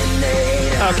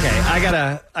 Terminator. Okay, I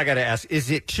gotta ask,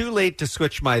 is it too late to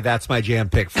switch my That's My Jam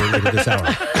pick for later this hour?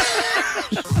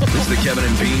 It's the Kevin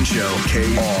and Bean Show.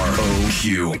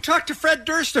 KROQ. We talked to Fred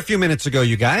Durst a few minutes ago,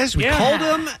 you guys. We called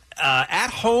him at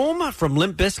home from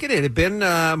Limp Bizkit. It had been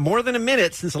more than a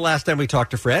minute since the last time we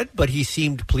talked to Fred, but he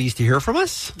seemed pleased to hear from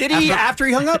us. Did he after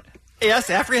he hung up?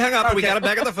 Yes, after he hung up, we got him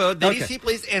back on the phone. Then he Okay. seemed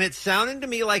pleased, and it sounded to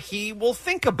me like he will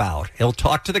think about. He'll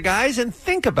talk to the guys and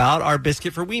think about our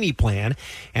Biscuit for Weenie plan.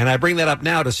 And I bring that up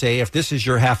now to say, if this is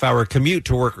your half-hour commute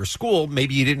to work or school,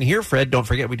 maybe you didn't hear Fred. Don't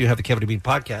forget, we do have the Kevin and Bean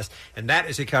podcast, and that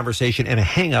is a conversation and a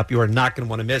hang-up you are not going to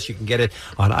want to miss. You can get it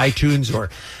on iTunes or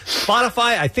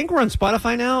Spotify. I think we're on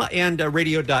Spotify now, and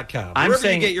radio.com.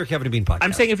 Wherever you get your Kevin and Bean podcast.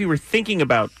 I'm saying if you were thinking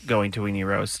about going to Weenie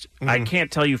Roast, I can't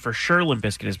tell you for sure Limp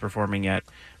Bizkit is performing yet,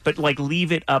 but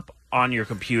leave it up on your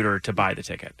computer to buy the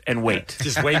ticket and wait.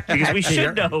 Just wait. Because we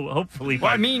should know, hopefully. Well,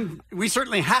 I mean, we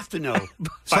certainly have to know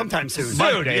sometime soon.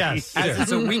 Monday. Yes. As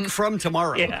it's a week from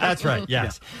tomorrow. Yeah. That's right,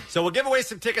 yes. So we'll give away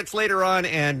some tickets later on,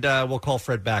 and we'll call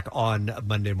Fred back on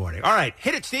Monday morning. All right,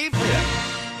 hit it, Steve.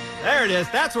 There it is.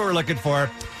 That's what we're looking for.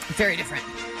 Very different.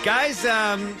 Guys,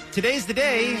 today's the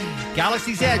day.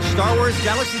 Galaxy's Edge. Star Wars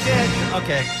Galaxy's Edge.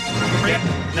 Okay. Bring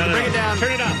it down.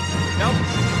 Turn it up. Nope.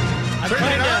 I'm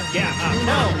trying to. Yeah.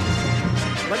 No.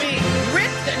 Let me rip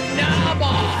the knob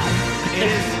off. It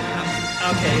is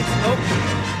okay.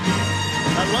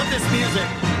 I love this music.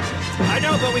 I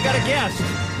know, but we got a guest.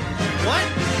 What?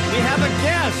 We have a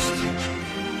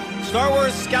guest. Star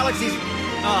Wars Galaxies.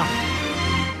 All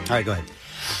right, go ahead.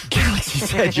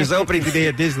 Galaxy's Edge is opening today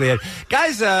at Disneyland.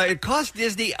 Guys, it cost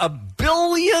Disney $1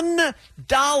 billion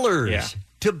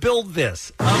to build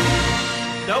this.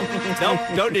 Nope,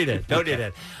 don't need it. Don't need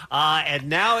it. And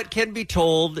now it can be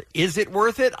told, is it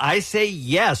worth it? I say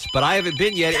yes, but I haven't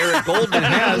been yet. Eric Goldman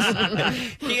has.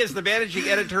 He is the managing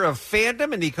editor of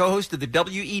Fandom and the co-host of the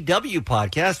WEW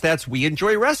podcast. That's We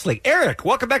Enjoy Wrestling. Eric,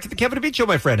 welcome back to the Kevin and Bean Show,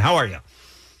 my friend. How are you?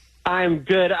 I'm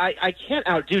good. I can't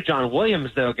outdo John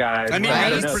Williams, though, guys. I mean,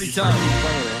 he's pretty tough.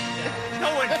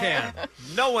 No one can.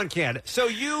 No one can. So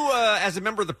you, as a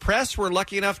member of the press, were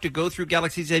lucky enough to go through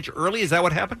Galaxy's Edge early. Is that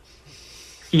what happened?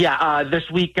 Yeah,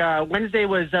 this week, Wednesday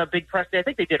was a big press day. I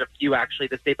think they did a few, actually,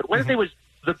 this day. But Wednesday was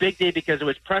the big day because it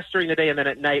was press during the day, and then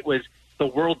at night was the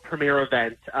world premiere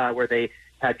event where they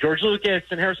had George Lucas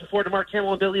and Harrison Ford and Mark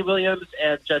Hamill and Billy Williams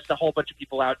and just a whole bunch of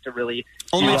people out to really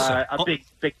do a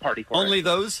big party for Only it.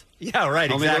 Those? Yeah, right,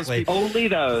 exactly. Only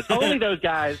those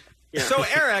guys. Yeah. So,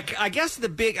 Eric, I guess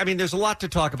there's a lot to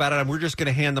talk about it, and we're just going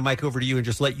to hand the mic over to you and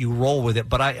just let you roll with it.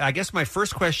 But I guess my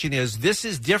first question is, this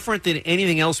is different than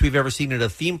anything else we've ever seen at a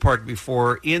theme park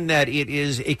before in that it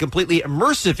is a completely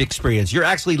immersive experience. You're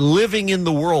actually living in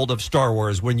the world of Star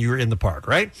Wars when you're in the park,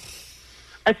 right?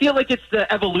 I feel like it's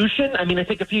the evolution. I mean, I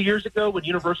think a few years ago when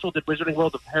Universal did Wizarding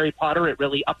World of Harry Potter, it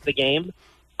really upped the game.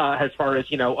 As far as,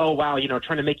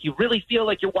 trying to make you really feel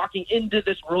like you're walking into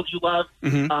this world you love.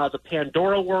 The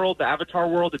Pandora world, the Avatar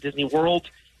world, the Disney World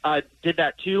did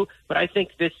that too. But I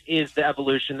think this is the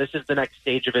evolution. This is the next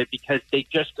stage of it because they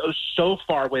just go so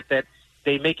far with it.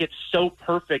 They make it so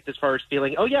perfect as far as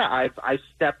feeling, I've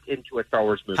stepped into a Star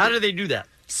Wars movie. How do they do that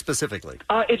specifically?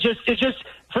 It's just,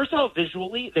 first of all,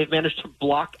 visually, they've managed to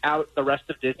block out the rest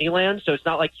of Disneyland. So it's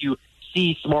not like you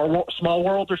see Small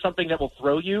World or something that will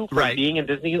throw you from being in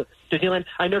Disneyland.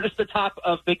 I noticed the top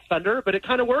of Big Thunder, but it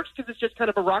kind of works because it's just kind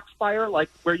of a rock spire like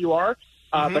where you are.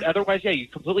 But otherwise, you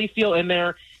completely feel in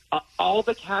there. All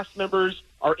the cast members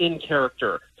are in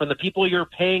character. From the people you're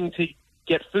paying to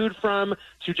get food from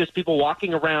to just people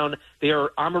walking around.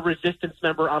 I'm a Resistance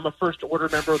member. I'm a First Order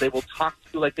member. They will talk to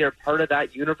you like they're part of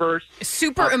that universe.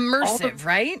 Super immersive,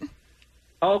 right?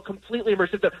 Oh, completely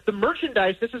immersive. The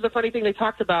merchandise, this is a funny thing they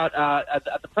talked about at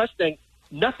the press thing.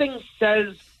 Nothing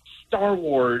says Star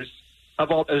Wars.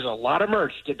 There's a lot of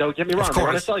merch. Don't get me wrong. I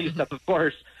want to sell you stuff, of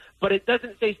course. But it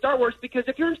doesn't say Star Wars because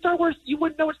if you're in Star Wars, you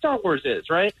wouldn't know what Star Wars is,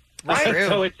 right? Right.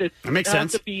 So it makes has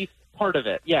sense. to be part of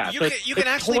it. Yeah. You can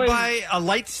actually buy a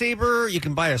lightsaber. You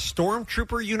can buy a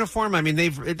stormtrooper uniform. I mean,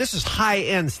 this is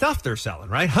high-end stuff they're selling,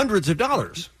 right? Hundreds of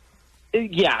dollars.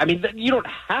 Yeah, I mean, you don't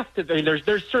have to. I mean,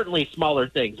 there's certainly smaller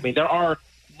things. I mean, there are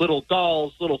little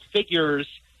dolls, little figures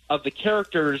of the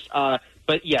characters.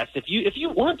 But yes, if you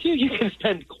want to, you can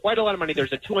spend quite a lot of money.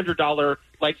 There's a $200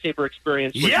 lightsaber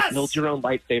experience where you build your own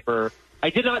lightsaber. I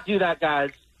did not do that,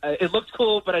 guys. It looked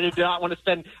cool, but I did not want to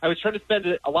spend. I was trying to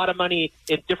spend a lot of money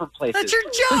in different places. That's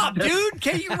your job, dude.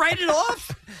 Can't you write it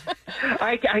off?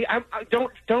 I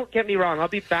don't get me wrong. I'll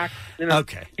be back in a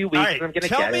few weeks. Right. And I'm going to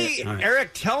get it.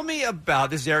 Eric, tell me about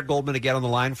this. Is Eric Goldman again on the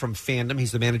line from Fandom.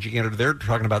 He's the managing editor there,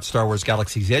 talking about Star Wars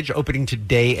Galaxy's Edge opening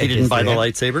today. He didn't buy the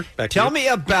lightsaber. Tell me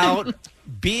about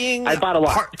being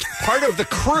part of the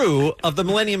crew of the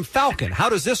Millennium Falcon. How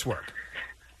does this work?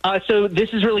 So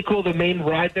this is really cool. The main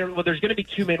ride there, well, there's going to be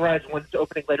two main rides. One's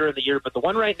opening later in the year, but the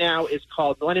one right now is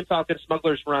called Millennium Falcon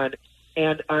Smuggler's Run.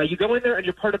 And you go in there and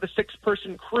you're part of a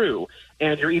 6-person crew.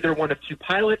 And you're either one of 2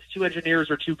 pilots, 2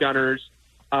 engineers, or 2 gunners.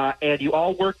 And you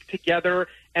all work together.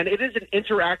 And it is an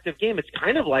interactive game. It's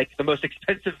kind of like the most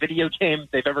expensive video game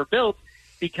they've ever built.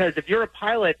 Because if you're a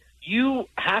pilot, you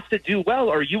have to do well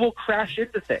or you will crash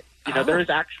into things. You know, there is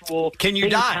actual Can you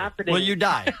things die? happening. Will you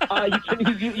die?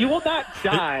 You will not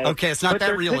die. Okay, it's not but that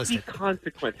there realistic. Could be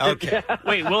consequences. Okay.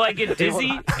 Wait, will I get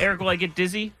dizzy? Eric, will I get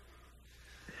dizzy?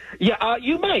 Yeah,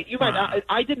 you might. You might.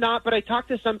 I did not, but I talked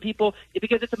to some people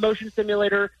because it's a motion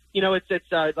simulator. You know, it's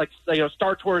like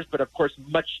Star Tours, but of course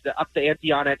much up the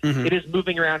ante on it. Mm-hmm. It is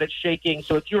moving around, it's shaking.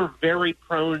 So if you're very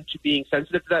prone to being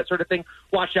sensitive to that sort of thing,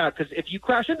 watch out because if you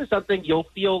crash into something, you'll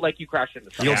feel like you crashed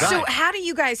into something. So how do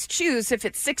you guys choose if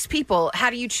it's 6 people? How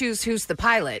do you choose who's the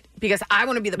pilot? Because I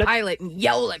want to be the pilot and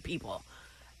yell at people.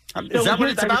 Is that what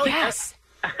it's about? Yes.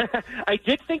 I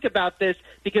did think about this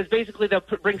because basically they'll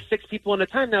bring 6 people at a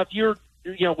time. Now, if you're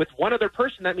with one other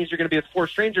person, that means you're going to be with 4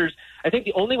 strangers. I think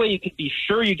the only way you can be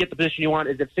sure you get the position you want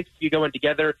is if 6 of you go in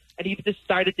together and you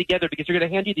decide it together, because you're going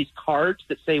to hand you these cards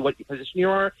that say what position you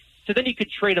are. So then you could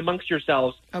trade amongst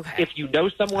yourselves if you know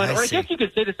someone. I guess you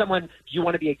could say to someone, do you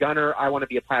want to be a gunner? I want to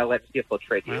be a pilot, and see if they'll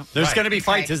trade you. There's going to be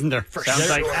fights, isn't there? Sounds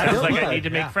like I need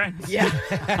to make friends. Yeah.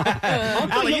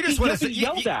 Allie, you just want to say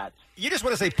yell that. You just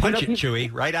want to say punch it,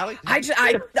 Chewy, right, Allie?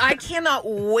 I cannot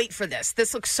wait for this.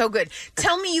 This looks so good.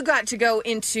 Tell me you got to go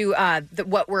into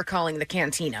what we're calling the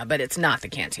cantina, but it's not the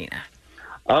cantina.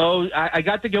 Oh, I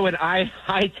got to go and I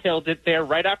hightailed it there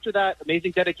right after that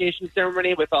amazing dedication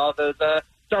ceremony with all those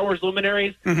Star Wars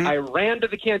luminaries. Mm-hmm. I ran to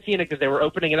the cantina because they were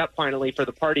opening it up finally for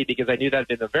the party because I knew that had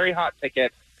been a very hot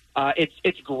ticket.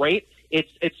 It's great.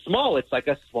 It's small. It's like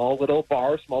a small little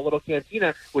bar, small little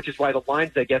cantina, which is why the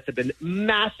lines, I guess, have been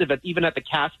massive. Even at the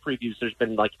cast previews, there's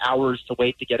been like hours to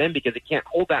wait to get in because it can't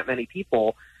hold that many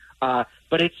people. But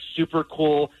it's super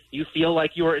cool. You feel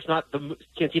like it's not the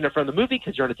cantina from the movie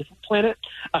because you're on a different planet,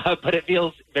 but it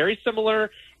feels very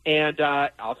similar. And,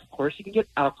 of course, you can get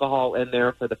alcohol in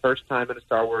there for the first time in a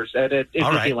Star Wars and at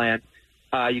Disneyland.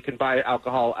 You can buy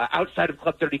alcohol outside of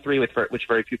Club 33, which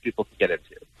very few people can get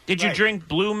into. Did you drink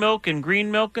blue milk and green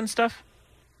milk and stuff?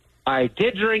 I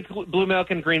did drink blue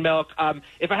milk and green milk.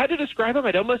 If I had to describe them,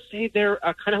 I'd almost say they're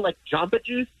kind of like Jamba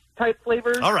Juice type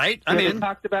flavors. All right, I'm in. They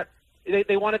talked about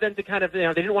they wanted them to kind of, they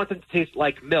didn't want them to taste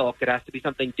like milk. It has to be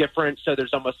something different. So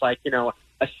there's almost like,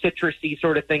 a citrusy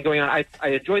sort of thing going on. I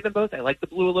enjoyed them both. I like the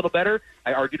blue a little better.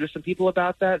 I argued with some people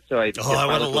about that. So I would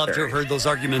have loved to have heard those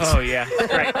arguments. Oh, yeah.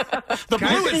 Right. The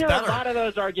blue is better. A lot of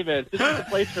those arguments. This is the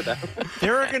place for them.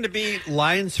 There are going to be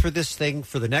lines for this thing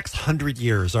for the next 100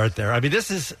 years, aren't there? I mean,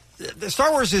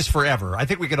 Star Wars is forever. I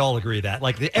think we can all agree that.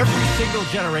 Like, every single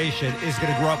generation is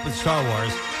going to grow up with Star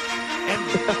Wars. We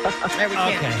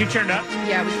can't. Can you turn it up?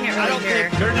 Yeah, we can't really hear.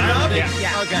 Turn it up?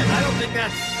 Yeah. Okay. I don't think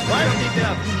that's... I don't think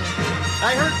that...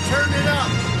 I heard turn it up.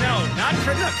 No, not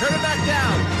turn it up. Turn it back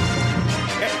down.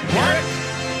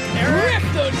 Eric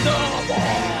the Double.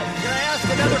 Can I ask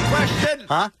another question?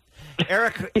 Huh?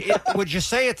 Eric, would you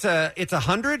say it's a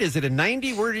 100? Is it a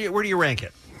 90? Where do you rank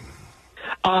it?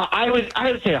 I would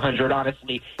say 100,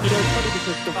 honestly. It's funny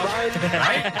because the ride...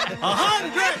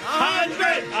 100!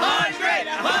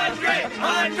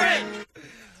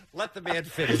 Let the man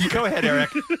finish. Go ahead, Eric.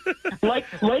 Like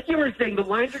you were saying, the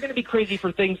lines are going to be crazy for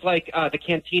things like the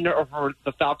cantina or for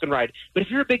the Falcon ride. But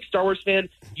if you're a big Star Wars fan,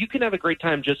 you can have a great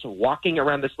time just walking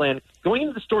around this land, going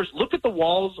into the stores, look at the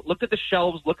walls, look at the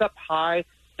shelves, look up high.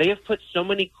 They have put so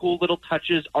many cool little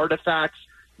touches, artifacts,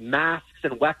 masks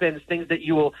and weapons, things that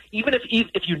you will, even if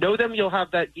you know them, you'll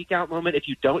have that geek out moment. If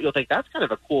you don't, you'll think that's kind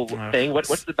of a cool thing.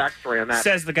 What's the backstory on that?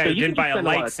 Says the guy who didn't buy a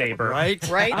lightsaber. Right?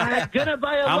 I'm gonna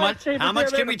buy a lightsaber. How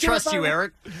much can we trust you,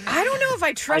 Eric? I don't know if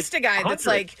I trust a guy that's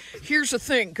like, here's the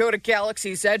thing, go to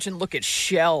Galaxy's Edge and look at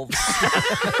shelves.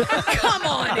 Come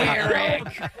on,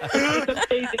 Eric. It's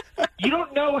amazing. You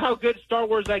don't know how good Star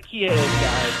Wars IKEA is,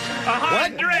 guys.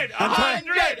 100!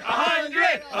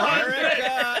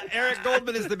 Eric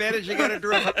Goldman is the managing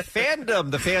editor of Fandom,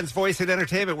 the fans' voice in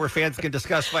entertainment, where fans can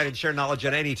discuss, fight, and share knowledge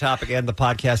on any topic. And the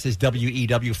podcast is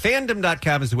WEW.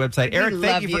 Fandom.com is the website. Eric,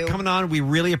 thank you for coming on. We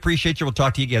really appreciate you. We'll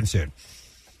talk to you again soon.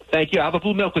 Thank you. I'll have a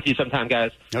blue milk with you sometime,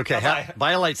 guys. Okay.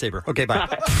 Buy a lightsaber. Okay, bye.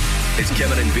 It's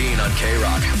Kevin and Bean on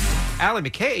K-Rock. Allie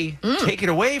McKay, take it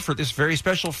away for this very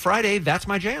special Friday. That's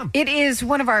my jam. It is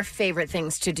one of our favorite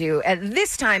things to do. At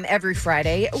this time every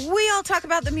Friday, we all talk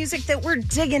about the music that we're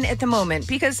digging at the moment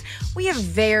because we have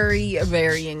very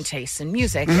varying tastes in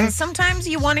music. And sometimes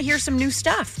you want to hear some new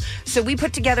stuff. So we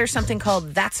put together something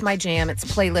called That's My Jam. It's a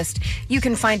playlist. You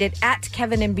can find it at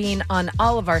Kevin and Bean on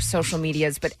all of our social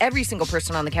medias. But every single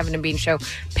person on the Kevin and Bean show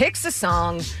picks a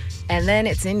song, and then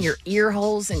it's in your ear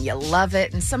holes and you love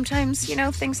it. And sometimes,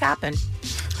 things happen.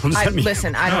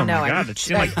 Listen, I don't know. Oh, my God. It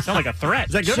sounds like a threat.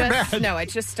 Is that good or bad? No, I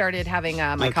just started having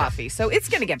my coffee, so it's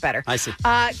going to get better. I see.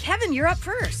 Kevin, you're up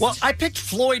first. Well, I picked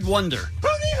Floyd Wonder.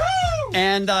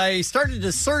 And I started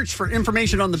to search for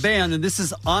information on the band, and this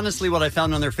is honestly what I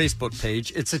found on their Facebook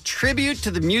page. It's a tribute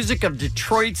to the music of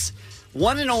Detroit's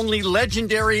one and only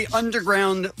legendary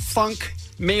underground funk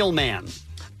mailman.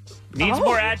 Needs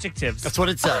more adjectives. That's what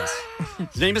it says.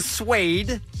 His name is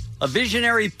Suede, a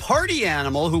visionary party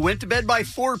animal who went to bed by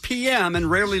 4 p.m. and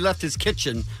rarely left his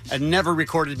kitchen and never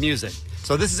recorded music.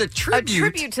 So this is a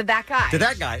tribute to that guy. To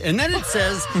that guy. And then it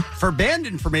says, for band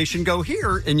information, go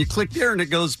here, and you click there, and it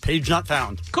goes, page not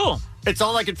found. Cool. It's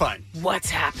all I could find. What's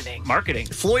happening? Marketing.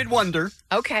 Floyd Wonder.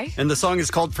 Okay. And the song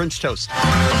is called French Toast. I'm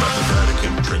at the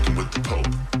Vatican drinking with the Pope.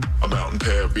 I'm out in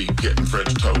Paris getting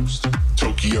French toast.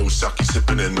 Tokyo sake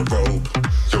sipping in the robe.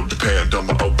 Yo, Japan,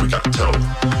 I'ma open your toe.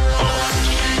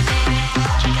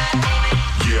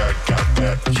 Yeah, I got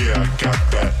that. Yeah, I got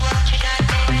that.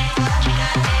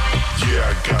 Yeah,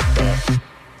 I got that.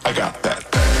 I got that.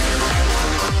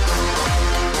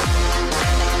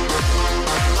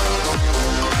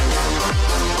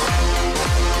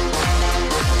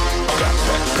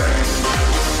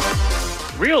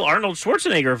 Real Arnold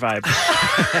Schwarzenegger vibe.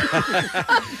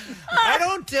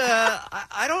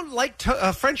 I don't like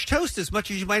French toast as much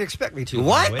as you might expect me to.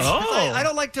 What? by the way. I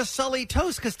don't like to sully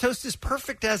toast because toast is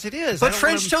perfect as it is. But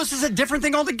French toast is a different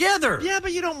thing altogether. Yeah,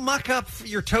 but you don't muck up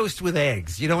your toast with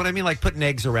eggs. You know what I mean? Like putting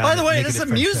eggs around. By the it, way, making this is it a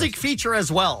French music toast. feature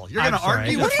as well. You're going to sorry.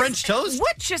 argue with French toast?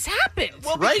 What just happened?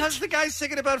 Well, because the guy's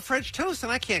singing about French toast,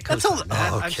 and I can't coast on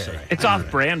that. I'm sorry. It's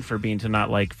off-brand for Bean to not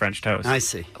like French toast. I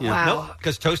see. Wow. No,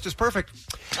 because toast is perfect.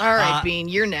 All right, Bean,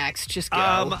 you're next. Just go.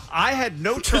 I had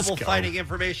no trouble finding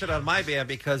information on my band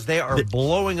because they are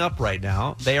blowing up right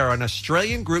now. They are an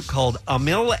Australian group called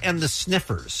Amil and the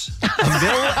Sniffers.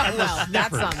 Amil and the Well,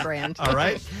 Sniffers. that's on brand. All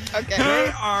right. Okay.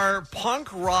 They are punk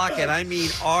rock, and I mean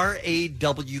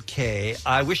RAWK.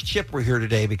 I wish Chip were here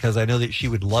today because I know that she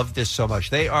would love this so much.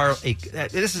 They are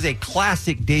this is a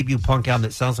classic debut punk album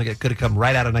that sounds like it could have come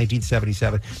right out of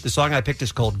 1977. The song I picked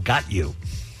is called "Got You."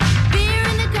 Beer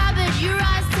in the cupboard, your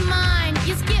eyes to mine.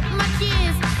 You skip my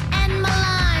kiss and my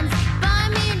lines. Buy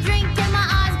me a drink and my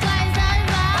eyes glaze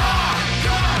over.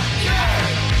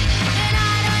 And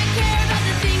I don't care about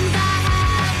the things I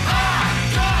have.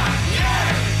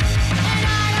 And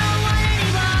I don't want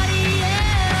anybody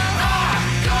else.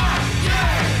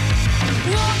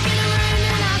 Walk in the room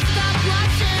and I stop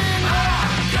watching.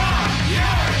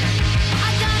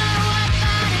 I don't know what,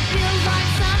 but it feels like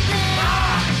something.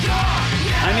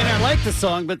 I mean, I like the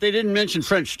song, but they didn't mention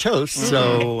French toast,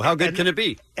 so how good can it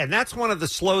be? And that's one of the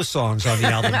slow songs on the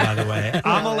album, by the way.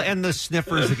 Amil and the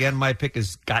Sniffers, again, my pick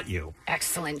is "Got You."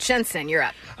 Excellent. Jensen, you're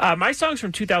up. My song's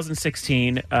from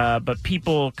 2016, but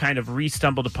people kind of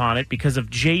re-stumbled upon it because of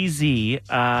Jay-Z.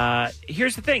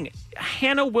 Here's the thing.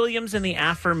 Hannah Williams and the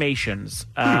Affirmations.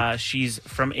 She's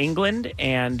from England,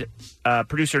 and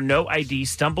producer No ID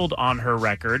stumbled on her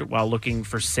record while looking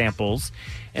for samples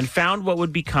and found what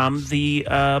would become the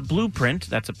blueprint,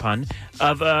 that's a pun,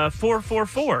 of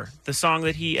 444, the song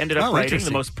that he ended up writing,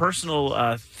 the most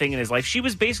personal thing in his life. She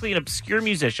was basically an obscure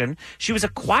musician. She was a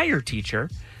choir teacher.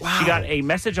 Wow. She got a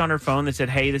message on her phone that said,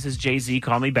 "Hey, this is Jay-Z,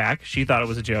 call me back." She thought it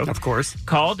was a joke. Of course.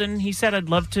 Called, and he said, "I'd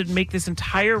love to make this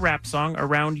entire rap song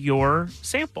around your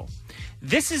sample."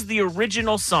 This is the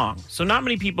original song, so not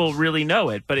many people really know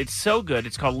it, but it's so good.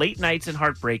 It's called Late Nights and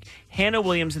Heartbreak, Hannah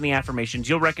Williams and the Affirmations.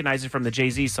 You'll recognize it from the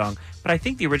Jay-Z song, but I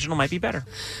think the original might be better.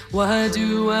 Why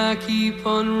do I keep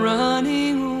on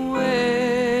running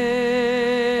away?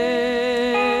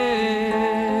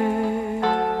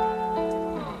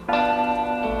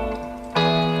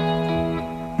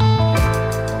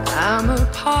 I'm a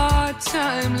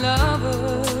part-time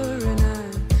lover and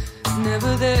I'm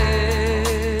never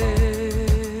there.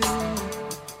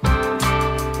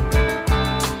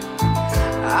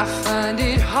 I find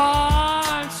it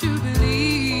hard to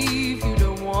believe you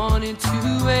don't want it to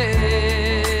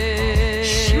end.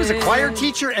 She was a choir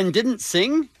teacher and didn't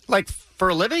sing? Like, for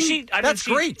a living? That's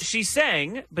great. She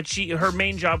sang, but her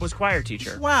main job was choir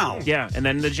teacher. Wow. Yeah, and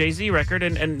then the Jay-Z record,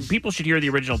 and people should hear the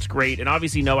original. It's great. And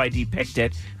obviously No ID picked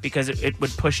it because it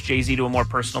would push Jay-Z to a more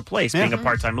personal place, being a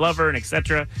part-time lover and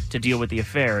etc., to deal with the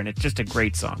affair. And it's just a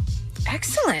great song.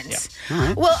 Excellent. Yeah. All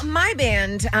right. Well, my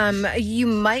band, you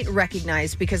might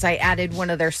recognize because I added one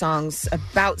of their songs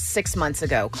about 6 months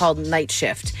ago called Night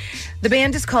Shift. The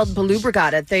band is called Baloo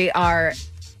Brigada. They are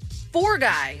 4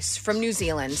 guys from New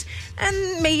Zealand.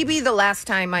 And maybe the last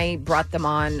time I brought them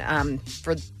on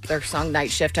for their song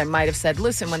Night Shift, I might have said,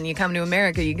 listen, when you come to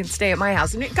America, you can stay at my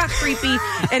house. And it got creepy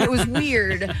and it was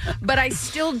weird. But I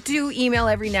still do email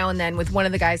every now and then with one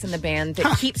of the guys in the band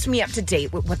that keeps me up to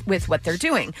date with what they're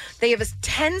doing. They have a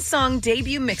 10-song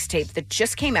debut mixtape that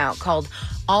just came out called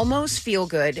Almost Feel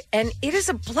Good. And it is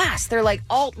a blast. They're like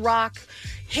alt-rock,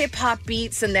 hip-hop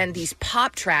beats, and then these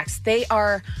pop tracks. They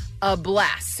are a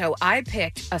blast. So I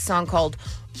picked a song called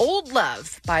Old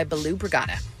Love by Baloo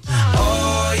Brigada.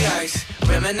 Oh, yikes.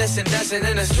 Reminiscing, dancing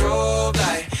in a strobe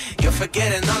light. You're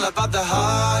forgetting all about the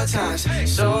hard times.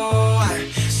 So I'm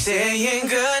saying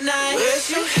goodnight. Wish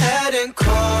you hadn't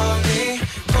called me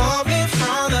from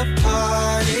the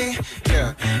party.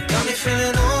 Yeah, got me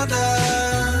feeling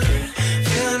older.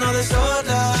 Feeling all this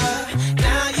older.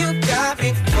 Now you got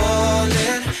me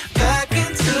falling back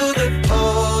into the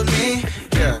old me.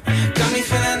 Yeah, got me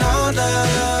feeling older.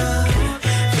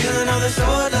 Feeling all this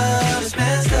older.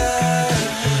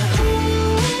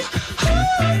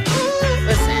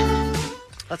 Listen,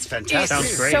 That's fantastic.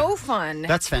 It's so fun.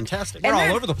 That's fantastic. And We're all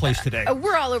they're- over the place today.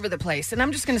 We're all over the place. And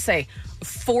I'm just going to say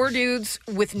 4 dudes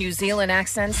with New Zealand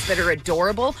accents that are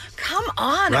adorable. Come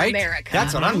on, Right? America.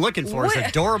 That's what I'm looking for, is What-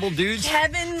 adorable dudes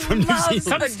Kevin from New loves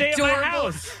Zealand. Come stay at my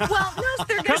adorable. house. Well, no,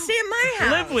 they're going to stay at my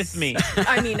house. Live with me.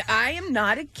 I mean, I am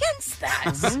not against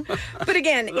that. But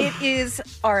again, it is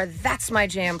our That's My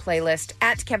Jam playlist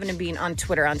at Kevin and Bean on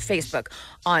Twitter, on Facebook,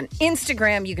 on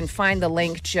Instagram. You can find the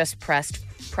link. Just press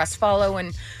follow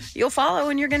and you'll follow,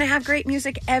 and you're going to have great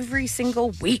music every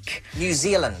single week. New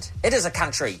Zealand. It is a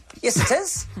country. Yes, it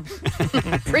is.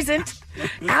 Present.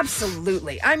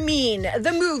 Absolutely. I mean,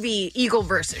 the movie Eagle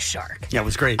versus Shark. Yeah, it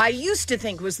was great. I used to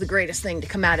think was the greatest thing to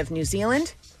come out of New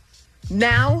Zealand.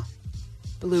 Now,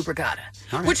 Blue Brigada,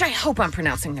 which I hope I'm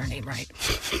pronouncing their name right.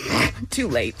 Too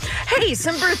late. Hey,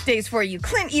 some birthdays for you.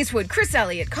 Clint Eastwood, Chris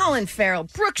Elliott, Colin Farrell,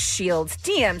 Brooke Shields,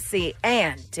 DMC,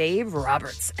 and Dave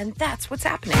Roberts. And that's what's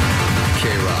happening.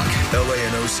 K-Rock, LA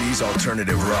and OC's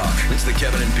alternative rock. It's the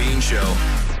Kevin and Bean Show.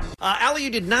 Allie, you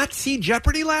did not see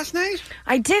Jeopardy last night?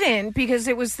 I didn't, because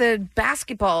it was the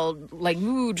basketball,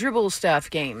 dribble stuff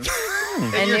game.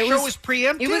 And your show was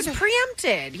preempted? It was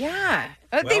preempted, yeah.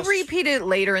 They repeat it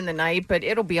later in the night, but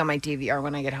it'll be on my DVR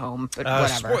when I get home. But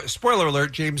whatever. Spoiler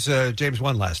alert: James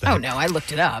won last night. Oh no, I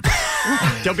looked it up.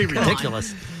 Don't be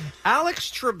ridiculous. Alex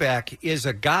Trebek is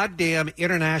a goddamn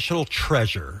international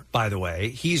treasure, by the way.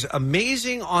 He's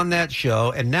amazing on that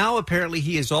show, and now apparently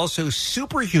he is also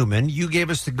superhuman. You gave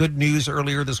us the good news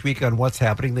earlier this week on What's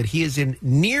Happening, that he is in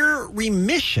near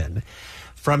remission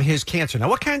from his cancer. Now,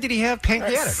 what kind did he have?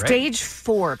 Pancreatic, right? Stage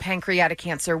 4 pancreatic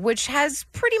cancer, which has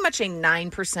pretty much a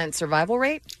 9% survival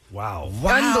rate. Wow.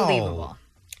 Unbelievable.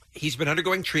 He's been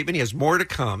undergoing treatment. He has more to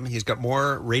come. He's got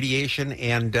more radiation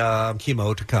and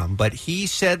chemo to come. But he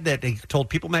said that he told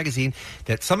People magazine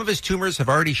that some of his tumors have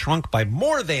already shrunk by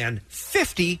more than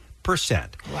 50%.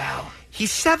 Wow.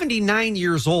 He's 79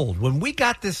 years old. When we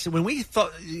got this, when we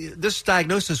thought this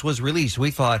diagnosis was released,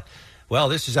 we thought, well,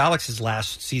 this is Alex's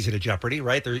last season of Jeopardy,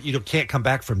 right? You can't come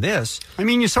back from this. I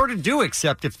mean, you sort of do,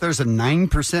 except if there's a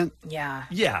 9% Yeah.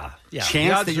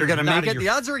 chance that you're going to make it, the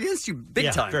odds are against you big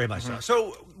Yeah, time. very much so.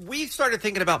 So we started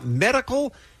thinking about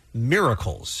medical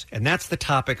miracles, and that's the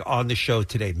topic on the show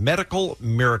today. Medical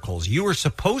miracles. You were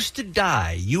supposed to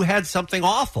die. You had something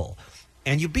awful,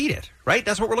 and you beat it, right?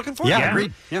 That's what we're looking for? Yeah,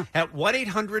 agreed. Yeah. At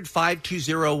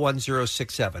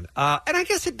 1-800-520-1067. And I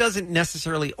guess it doesn't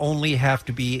necessarily only have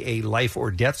to be a life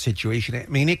or death situation. I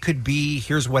mean, it could be,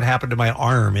 here's what happened to my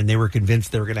arm, and they were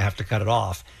convinced they were going to have to cut it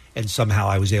off, and somehow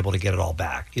I was able to get it all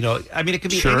back. You know, I mean, it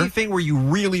could be anything where you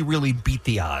really, really beat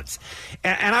the odds.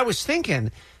 And I was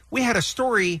thinking, we had a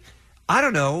story, I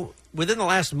don't know, within the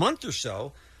last month or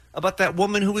so, about that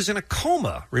woman who was in a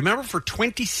coma, remember, for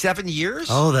 27 years?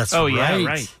 Oh, that's right. Yeah,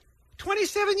 right.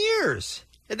 27 years.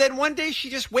 And then one day she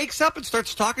just wakes up and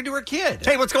starts talking to her kid.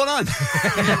 Hey, what's going on?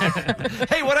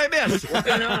 Hey, what I missed? What's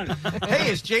going on?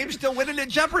 Hey, is James still winning at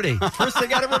Jeopardy? First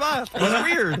thing out of her mouth. It's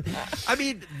weird. I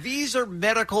mean, these are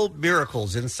medical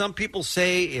miracles, and some people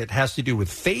say it has to do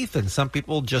with faith, and some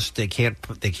people just they can't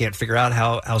figure out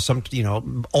how some, you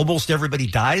know, almost everybody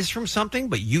dies from something,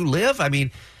 but you live. I mean,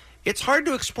 it's hard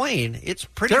to explain. It's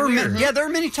pretty weird. There are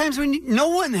many times when no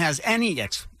one has any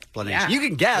explanation. Yeah. You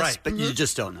can guess, Right. but you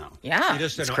just don't know. Yeah. You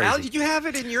just don't It's know. crazy. Al, did you have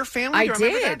it in your family? I Do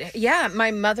you remember did. that? Yeah.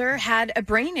 My mother had a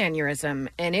brain aneurysm,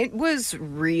 and it was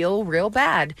real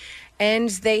bad. And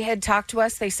they had talked to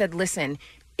us. They said, listen,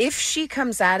 if she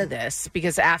comes out of this,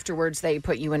 because afterwards they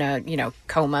put you in a,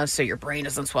 coma, so your brain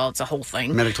doesn't swell. It's a whole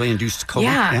thing. Medically induced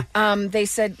coma. Yeah. They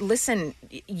said, listen,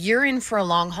 you're in for a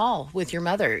long haul with your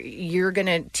mother. You're going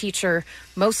to teach her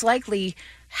most likely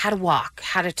how to walk,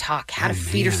 how to talk, how to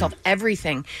feed herself,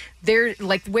 everything. There,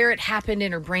 like where it happened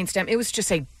in her brainstem, it was just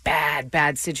a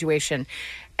bad situation.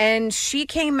 And she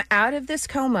came out of this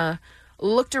coma,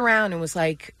 looked around and was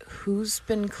like, who's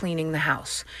been cleaning the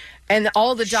house? And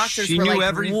all the doctors She were knew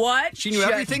like, what? she knew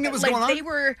everything that was like, going on? They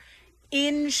were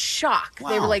in shock. They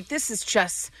Wow. were like, this is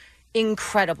just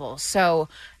incredible. So,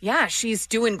 yeah, she's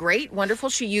doing great. Wonderful.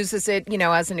 She uses it,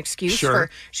 as an excuse Sure.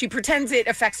 she pretends it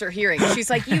affects her hearing. She's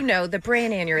like, the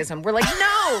brain aneurysm. We're like,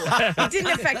 no, it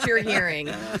didn't affect your hearing.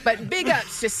 But big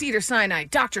ups to Cedars-Sinai,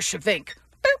 Dr. Shavink.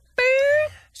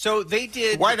 So they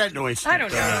did. Why that noise? I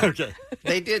don't know. Okay.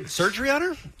 They did surgery on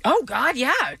her? Oh, God,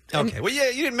 yeah. Okay. Well, yeah,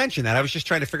 you didn't mention that. I was just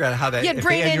trying to figure out how that Yeah, if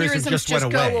brain the aneurysm aneurysms just just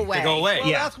went go away. away. They go away. Well,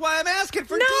 Yeah. that's why I'm asking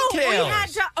for No, details. we had.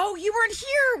 You weren't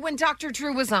here when Dr.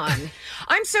 Drew was on.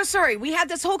 I'm so sorry. We had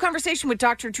this whole conversation with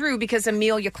Dr. Drew because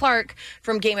Amelia Clark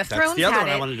from Game of That's Thrones the other had one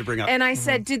I it. wanted to bring up. And I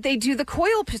said, did they do the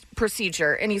coil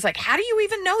procedure? And he's like, how do you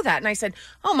even know that? And I said,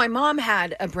 oh, my mom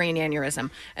had a brain aneurysm.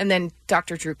 And then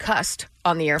Dr. Drew cussed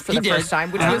on the air for He the did. first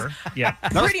time, which was Yeah.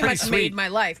 That was pretty pretty much sweet. made my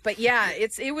life. But yeah,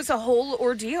 it was a whole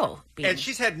ordeal. And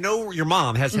she's had your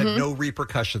mom has had no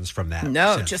repercussions from that.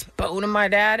 No, since. just boning my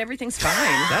dad. Everything's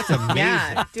fine. That's amazing.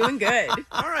 Yeah, doing good.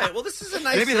 All right. Well, this is a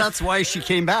nice. Maybe that's why she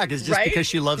came back, is just Right? because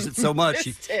she loves it so much.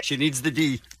 Just it. She needs the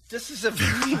D. This is a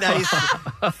very nice.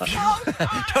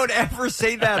 Don't ever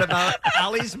say that about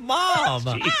Allie's mom.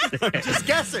 I'm just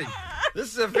guessing.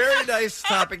 This is a very nice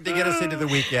topic to get us into the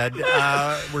weekend.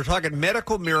 We're talking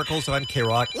medical miracles on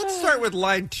K-Rock. Let's start with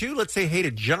line 2. Let's say hey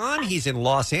to John. He's in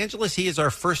Los Angeles. He is our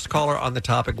first caller on the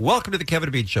topic. Welcome to the Kevin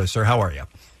and Bean Show, sir. How are you?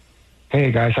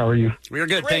 Hey guys, how are you? We are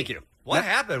good, Great. thank you. What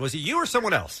happened? Was it you or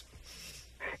someone else?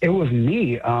 It was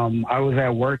me. I was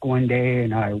at work one day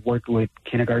and I worked with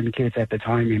kindergarten kids at the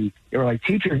time, and they were like,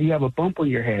 "Teacher, you have a bump on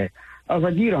your head." I was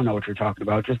like, "You don't know what you're talking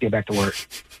about. Just get back to work."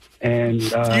 And You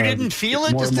didn't feel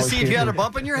it more just and to more see if kids you had a were-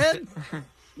 bump in your head?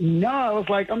 No, I was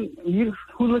like,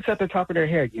 who looks at the top of their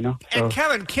head, you know? So, And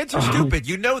Kevin, kids are stupid.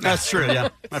 You know that. That's true, yeah.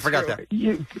 I forgot that.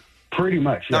 pretty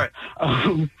much, yeah.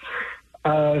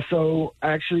 So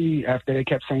actually, after they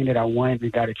kept saying that, I went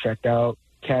and got it checked out.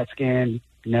 CAT scan,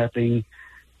 nothing.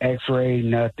 X-ray,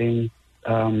 nothing.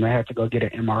 I had to go get an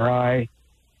MRI.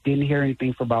 Didn't hear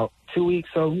anything for about 2 weeks,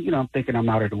 so, I'm thinking I'm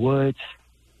out of the woods.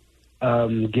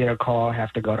 Get a call,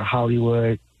 have to go to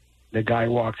Hollywood. The guy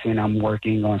walks in, I'm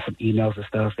working on some emails and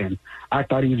stuff, and I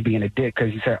thought he was being a dick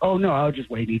because he said, "Oh, no, I'll just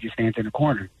wait." He just stands in the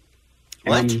corner.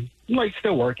 What? And I'm, like,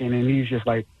 still working, and he's just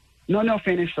like, no,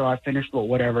 finish. So I finished, but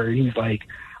whatever. And he's like,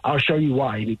 "I'll show you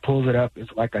why." And he pulls it up.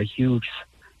 It's like a huge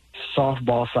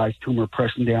softball-sized tumor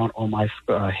pressing down on my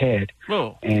head.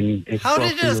 Whoa. And it's How so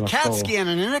did through a the CAT skull. scan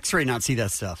and an X-ray not see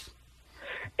that stuff?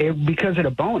 Because of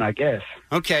the bone, I guess.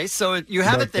 Okay, so you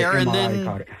have But it there, the and MRI then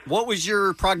caught it. what was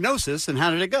your prognosis, and how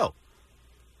did it go?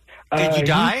 Did you He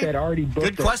die? said already booked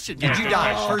Good question. Did you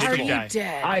die? First Are of all, you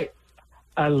dead?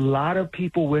 A lot of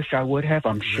people wish I would have,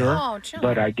 I'm sure, Oh, John.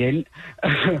 but I didn't.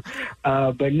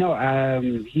 But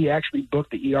no, he actually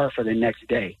booked the ER for the next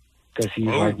day because he's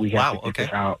Oh, like, "We have wow, to get okay.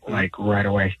 this out like right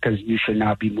away because you should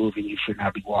not be moving, you should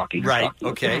not be walking." right?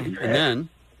 Okay, and then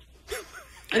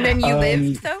And then you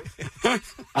lived, though?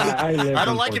 I lived, I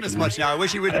don't like him as much now. I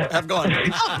wish he would have gone.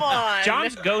 Come on.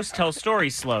 John's ghost tells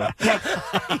stories slow.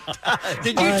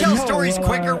 Did you tell no, stories well,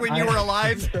 quicker when you were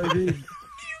alive?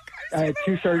 I had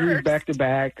 2 surgeries back to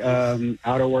back.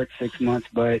 Out of work 6 months,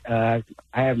 but I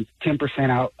have 10%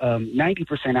 out,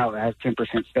 90% out. I have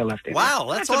 10% still left in. Wow,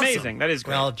 that's awesome. amazing. That is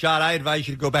great. Well, John, I advise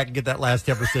you to go back and get that last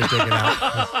 10% taken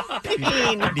out.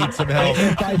 You need some help.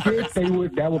 If I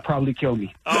did, that would probably kill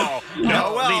me. Oh, Oh,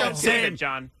 no. well, Leave it, same. leave it,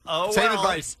 John. Oh, Same well.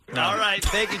 advice. All right.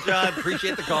 Thank you, John.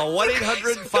 Appreciate the call.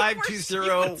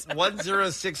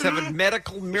 1-800-520-1067.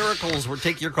 Medical Miracles. We'll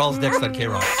take your calls next on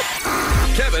K-Rock.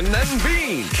 Kevin and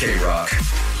Bean. K-Rock.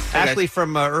 Ashley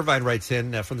from Irvine writes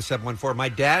in from the 714. My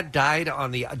dad died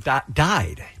on the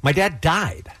My dad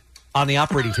died on the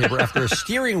operating table after a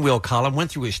steering wheel column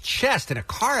went through his chest in a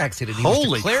car accident. He was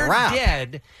Holy declared crap.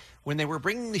 dead when they were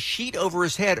bringing the sheet over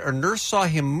his head. A nurse saw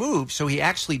him move, so he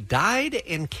actually died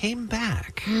and came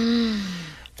back.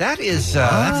 That is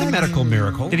that's a medical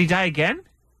miracle. Did he die again?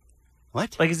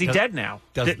 What? Like, is he dead now?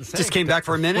 Doesn't say. Just came back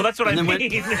for a minute. Well, that's what I and mean.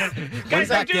 then Guys,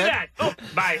 don't back do dead? that. Oh,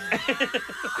 bye.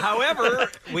 However,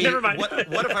 Never mind. What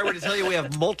if I were to tell you we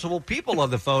have multiple people on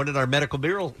the phone in our medical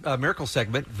miracle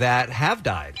segment that have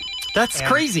died? That's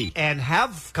crazy. And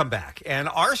have come back and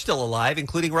are still alive,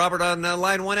 including Robert on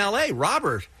line 1 LA.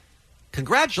 Robert,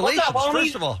 congratulations, What's up,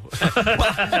 homie? first of all.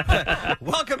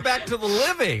 Welcome back to the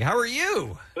living. How are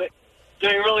you?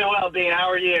 Doing really well, Bean. How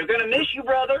are you? Gonna miss you,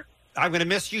 brother. I'm going to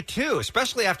miss you, too,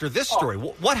 especially after this story.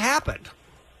 What happened?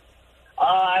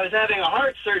 I was having a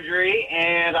heart surgery,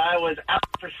 and I was out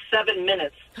for 7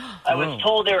 minutes. I was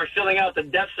told they were filling out the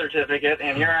death certificate,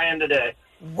 and here I am today.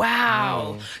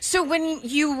 Wow. So when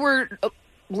you were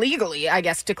legally, I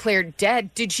guess, declared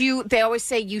dead, they always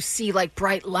say you see like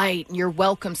bright light and you're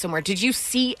welcome somewhere. Did you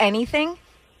see anything?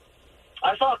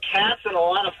 I saw cats and a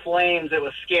lot of flames. It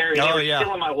was scary. Oh, they were yeah.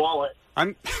 still in my wallet.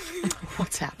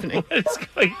 What's happening? It's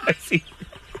going, I see.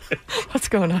 What's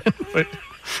going on?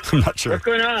 I'm not sure. What's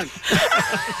going on?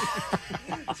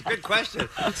 It's a good question.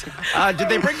 Did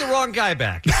they bring the wrong guy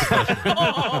back?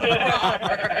 All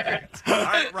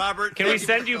right, Robert. Can we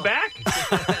send you back?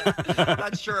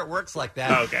 Not sure it works like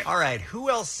that. Oh, okay. All right. Who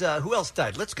else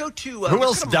died? Let's go to Who let's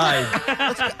else go to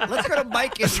died? Let's go to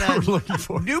Mike in what we're looking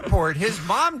for. Newport. His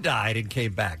mom died and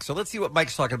came back. So let's see what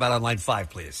Mike's talking about on line 5,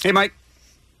 please. Hey, Mike.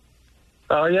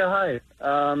 Yeah, hi.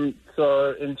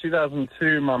 So in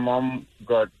 2002, my mom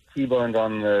got T-boned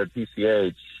on the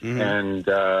PCH, and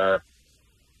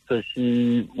so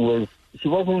she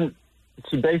wasn't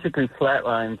she basically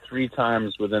flatlined 3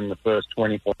 times within the first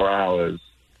 24 hours.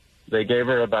 They gave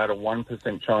her about a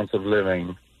 1% chance of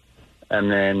living,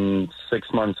 and then 6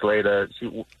 months later,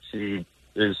 she's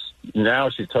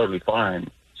totally fine.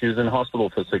 She was in hospital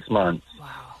for 6 months.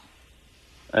 Wow.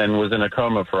 And was in a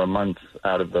coma for a month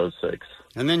out of those 6.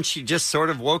 And then she just sort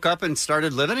of woke up and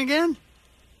started living again?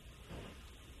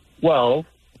 Well,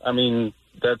 I mean,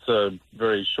 that's a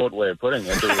very short way of putting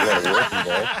it. There's a lot of work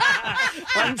involved.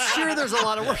 I'm sure there's a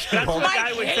lot of work That's involved. what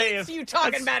I would say if you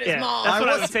talking about his mom. That's what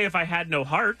I would say if I had no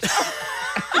heart.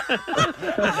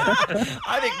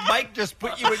 I think Mike just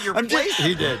put you in your place.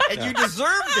 He did. And you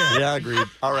deserved it. Yeah, agreed.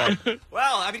 All right.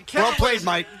 Well, I mean, Kevin Well played,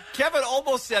 Mike. Kevin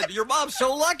almost said, your mom's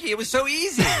so lucky. It was so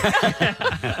easy.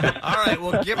 All right.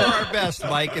 Well, give her our best,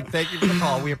 Mike, and thank you for the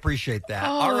call. We appreciate that.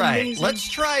 Oh, All right. amazing. Let's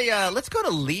try, let's go to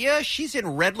Leah. She's in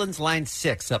Redlands Line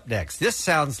 6 up next. This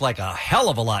sounds like a hell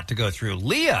of a lot to go through.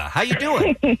 Leah, how you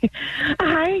doing?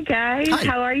 Hi, guys. Hi.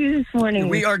 How are you this morning?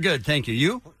 We are good, thank you.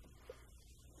 You?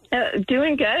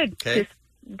 Doing good. Okay. Just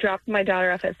dropped my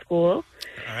daughter off at school.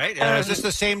 All right. Is this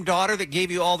the same daughter that gave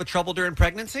you all the trouble during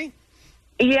pregnancy?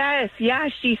 Yes, yeah,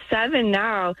 she's 7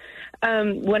 now.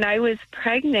 When I was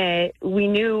pregnant, we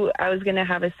knew I was going to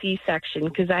have a C-section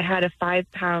because I had a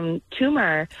 5-pound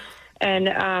tumor.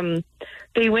 And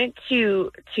they went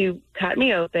to cut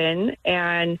me open,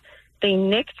 and they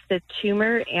nicked the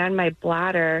tumor and my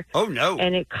bladder. Oh, no.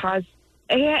 And it caused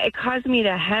me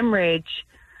to hemorrhage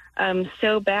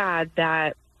so bad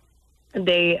that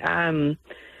they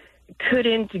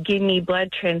couldn't give me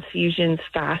blood transfusions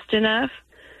fast enough.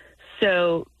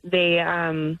 So they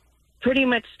pretty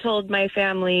much told my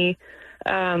family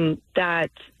that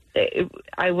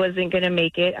I wasn't going to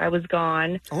make it. I was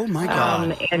gone. Oh, my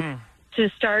God. And to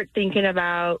start thinking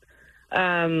about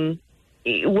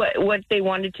what they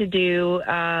wanted to do,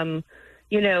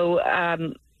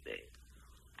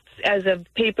 as a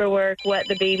paperwork, what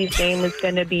the baby's name was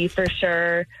going to be for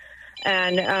sure.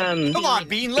 And come on,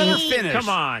 Bean, let her finish. Come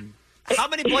on. How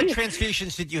many blood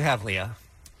transfusions did you have, Leah?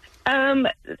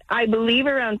 I believe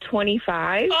around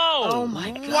 25. Oh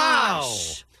my gosh. Wow.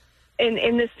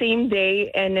 In the same day,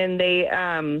 and then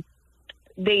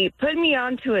they put me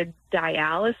onto a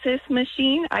dialysis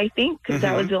machine, I think, because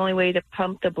that was the only way to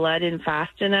pump the blood in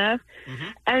fast enough.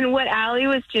 And what Allie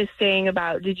was just saying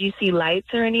about, did you see lights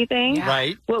or anything? Yeah.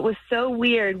 Right. What was so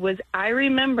weird was I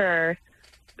remember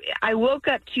I woke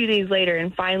up 2 days later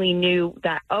and finally knew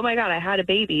that, oh my God, I had a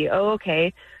baby. Oh,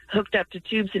 okay. Hooked up to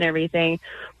tubes and everything.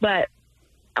 But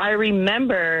I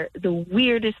remember the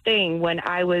weirdest thing when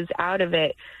I was out of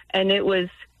it, and it was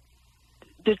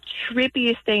the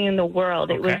trippiest thing in the world.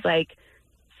 It was like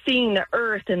seeing the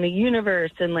earth and the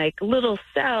universe and like little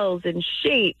cells and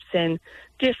shapes and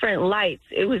different lights.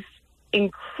 It was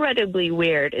incredibly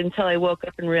weird until I woke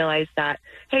up and realized that,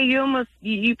 hey,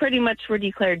 you pretty much were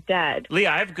declared dead.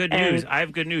 Leah, I have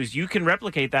good news. You can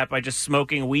replicate that by just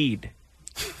smoking weed.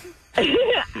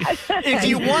 If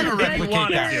you want to replicate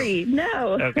that.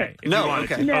 No. Okay. If No, you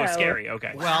wanted okay. to. No. Oh, scary.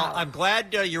 Okay. Well, I'm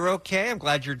glad you're okay. I'm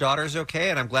glad your daughter's okay,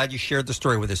 and I'm glad you shared the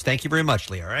story with us. Thank you very much,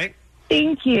 Leah, all right?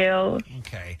 Thank you.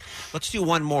 Okay. Let's do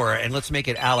one more, and let's make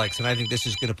it Alex, and I think this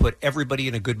is going to put everybody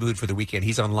in a good mood for the weekend.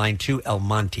 He's on line 2, El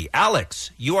Monte.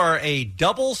 Alex, you are a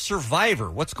double survivor.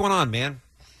 What's going on, man?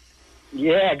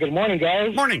 Yeah, good morning,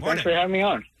 guys. Morning. Thanks for having me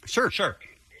on. Sure.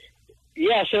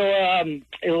 Yeah, so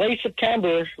in late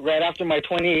September, right after my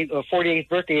 48th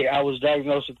birthday, I was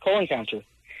diagnosed with colon cancer.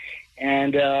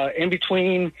 And in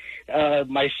between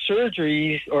my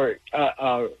surgeries, or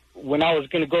when I was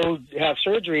going to go have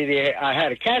surgery, I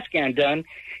had a CAT scan done,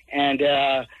 and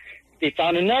they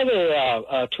found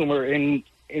another tumor in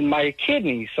my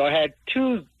kidney. So I had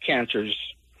 2 cancers.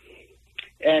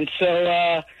 And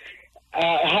so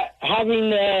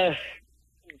having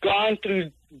gone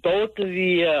through both of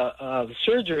the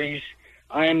surgeries,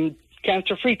 I'm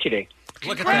cancer-free today.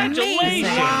 Look at that.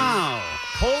 Congratulations. Wow.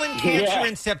 Colon cancer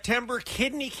in September,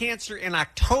 kidney cancer in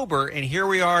October, and here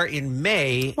we are in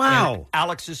May. Wow. And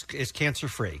Alex is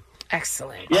cancer-free.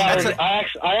 Excellent. Yeah,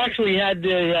 I actually had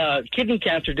the kidney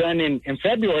cancer done in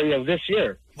February of this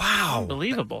year. Wow.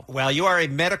 Unbelievable. Well, you are a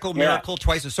medical miracle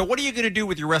twice. So what are you going to do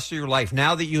with the rest of your life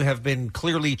now that you have been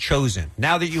clearly chosen?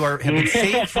 Now that you have been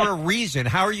saved for a reason,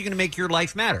 how are you going to make your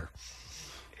life matter?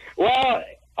 Well,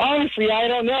 honestly, I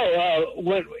don't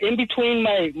know. In between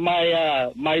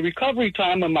my recovery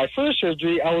time and my first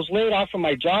surgery, I was laid off from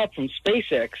my job from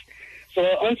SpaceX. So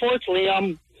unfortunately,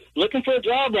 I'm looking for a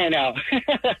job right now.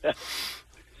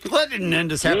 Well, that didn't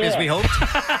end as happy as we hoped.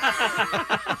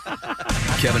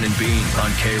 Kevin and Bean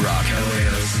on K-Rock.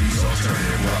 LAFC's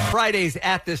alternative rock. Fridays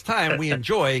at this time, we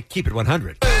enjoy Keep It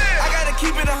 100. I got a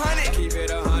keep it 100. Keep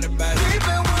it 100, baby. Keep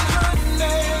it 100.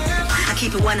 I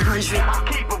keep it 100. I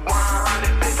keep it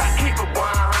 100, bitch. I keep it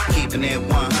 100. Keeping it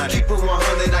 100. Keep it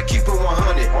 100. I keep it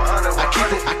 100.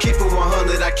 I keep it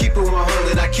 100. I keep it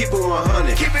 100. I keep it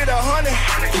 100. Keep it 100.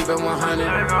 Keep it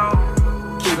 100.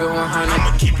 Keep it 100.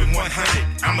 I'ma keep it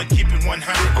 100. I'ma keep it 100.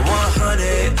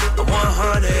 100.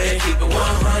 100. Keep it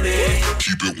 100.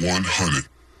 Keep it 100.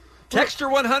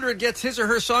 Texter 100 gets his or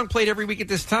her song played every week at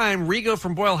this time. Rigo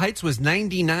from Boyle Heights was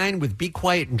 99 with Be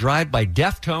Quiet and Drive by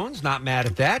Deftones. Not mad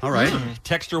at that. All right.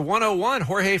 Texter 101,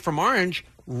 Jorge from Orange,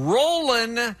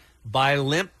 Rollin' by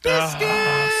Limp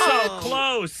Bizkit. So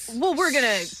close. Well, we're going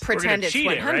to pretend it's cheat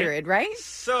it, 100, right?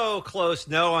 So close.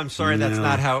 No, I'm sorry. That's No.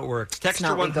 not how it works. Texter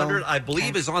not 100, legal. I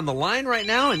believe, is on the line right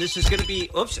now, and this is going to be,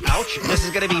 oops, ouch. This is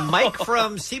going to be Mike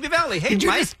from Simi Valley. Hey,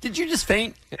 Mike. Did you just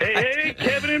faint? Hey,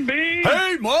 Kevin and Bean.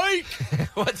 Hey, Mike.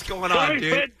 What's going Sorry, on,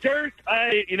 dude? Fred Durst.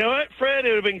 You know what, Fred? It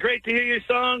would have been great to hear your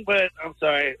song, but I'm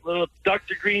sorry. Little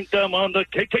Dr. Green Thumb on the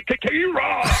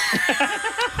K-Raw.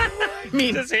 I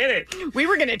mean, Just hit it. we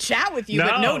were going to chat with you,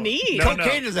 but no need.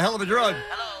 Cocaine is a hell of a drug.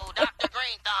 Hello, Dr.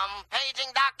 Green Thumb.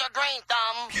 Paging Dr. Green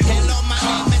Thumb. Hello, my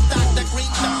name is Dr.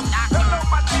 Green Thumb. Hello,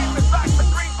 my name is Dr.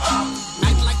 Green Thumb.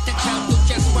 I'd like to tell you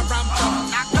just where I'm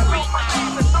from. Dr. Green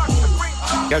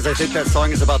Thumb. Guys, I think that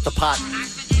song is about the pot.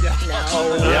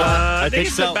 I think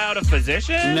it's about a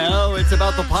physician. No, it's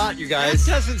about the pot, you guys.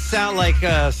 That doesn't sound like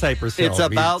Cypress Hill. It's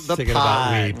about the Singing pot.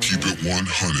 about weed. Keep it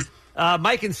 100.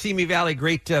 Mike in Simi Valley,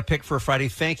 great pick for Friday.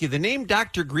 Thank you. The name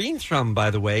Dr. Green Thumb, by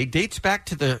the way, dates back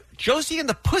to the Josie and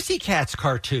the Pussycats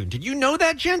cartoon. Did you know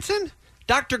that, Jensen?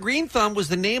 Dr. Green Thumb was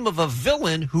the name of a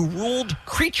villain who ruled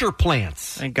creature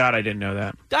plants. Thank God I didn't know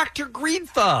that. Dr. Green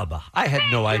Thumb. I had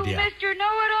no idea. Mr.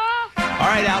 Know-It-All. All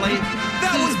right, Allie.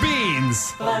 That was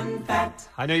Beans. Fun fact.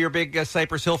 I know you're a big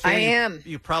Cypress Hill fan. I am.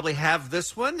 You probably have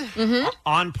this one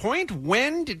on point.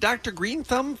 When did Dr. Green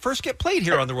Thumb first get played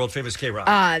here on the world famous K-Rock?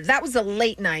 That was the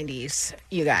late 90s,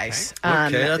 you guys.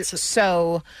 Okay, that's-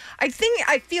 So I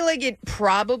feel like it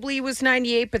probably was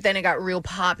 98, but then it got real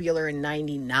popular in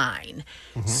 99.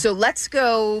 So let's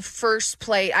go first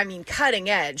play. I mean, cutting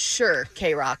edge, sure,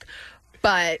 K-Rock.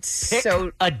 But Pick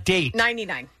so a date.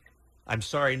 99. I'm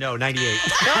sorry, no, 98.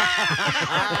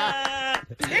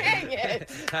 Dang it.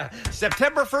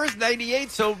 September 1st,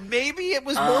 98, so maybe it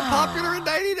was more popular in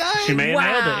 99. She may have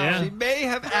nailed it, yeah. She may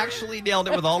have actually nailed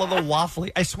it with all of the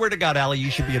waffling. I swear to God, Allie,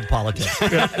 you should be in politics.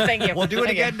 Thank you. We'll do it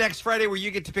Thank you. again next Friday where you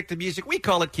get to pick the music. We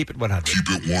call it Keep It 100.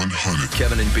 Keep it 100.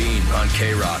 Kevin and Bean on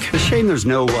K-Rock. It's a shame there's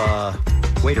no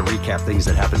way to recap things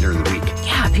that happened during the week.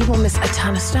 Yeah, people miss a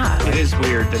ton of stuff. It is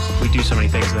weird that we do so many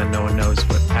things and then no one knows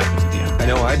what happens at the end. I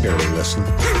know I barely listen.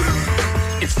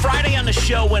 It's Friday on the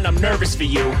show and I'm nervous for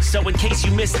you. So in case you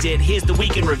missed it, here's the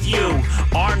week in review.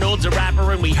 Arnold's a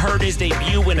rapper and we heard his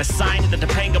debut when a sign at the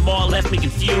Topanga Mall left me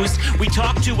confused. We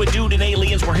talked to a dude and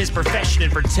aliens were his profession,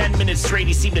 and for 10 minutes straight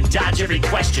he seemed to dodge every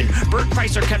question. Bert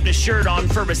Kreischer kept his shirt on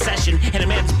for recession, and a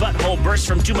man's butthole burst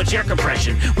from too much air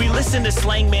compression. We listened to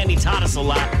Slang Man, he taught us a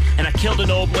lot, and I killed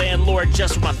an old landlord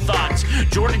just with my thoughts.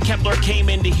 Jordan Kepler came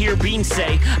in to hear Bean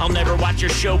say, I'll never watch your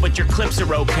show but your clips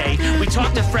are okay. We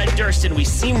talked to Fred Durst and we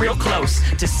seem real close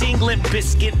to seeing Limp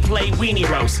Bizkit play Weenie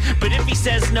Roast. But if he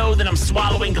says no, then I'm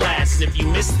swallowing glass. And if you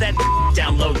missed that,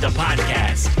 download the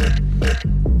podcast.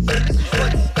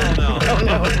 No.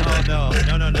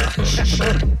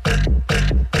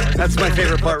 That's my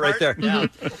favorite part right there. Yeah.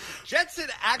 Jensen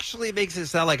actually makes it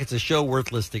sound like it's a show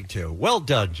worth listening to. Well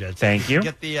done, Jensen. Thank you.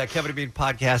 Get the Kevin and Bean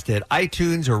podcast at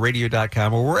iTunes or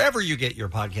radio.com or wherever you get your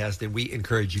podcast, and we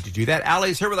encourage you to do that.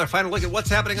 Allie's here with our final look at what's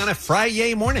happening on a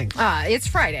Friday morning. It's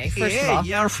Friday, first of all.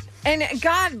 Yeah. And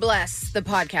God bless the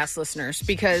podcast listeners,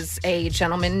 because a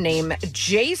gentleman named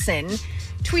Jason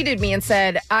tweeted me and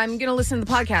said, I'm going to listen to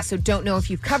the podcast, so don't know if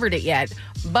you've covered it yet.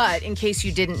 But in case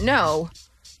you didn't know,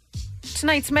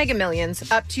 tonight's Mega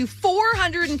Millions up to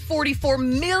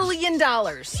 $444 million.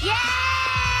 Yeah!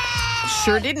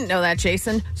 Sure didn't know that,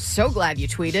 Jason. So glad you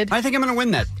tweeted. I think I'm going to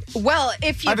win that. Well,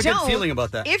 if you I have don't, a good feeling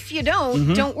about that. If you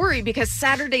don't, don't worry, because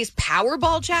Saturday's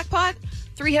Powerball jackpot,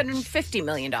 $350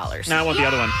 million. No, I want the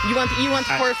other one. You want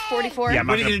the 44? Yeah,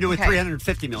 what are you going to do with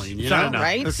 $350 million? You know,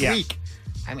 right? This week.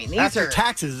 I mean, these after are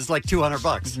taxes, it's like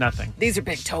 $200. It's nothing. These are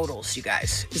big totals, you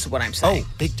guys. Is what I'm saying.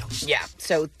 Oh, big totals. Yeah.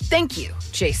 So thank you,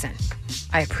 Jason.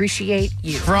 I appreciate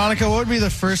you. Veronica, what would be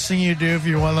the first thing you do if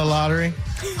you won the lottery?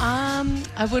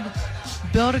 I would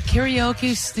build a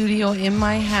karaoke studio in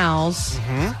my house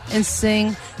and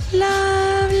sing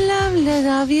 "Love, love,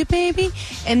 love you, baby,"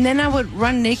 and then I would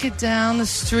run naked down the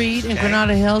street in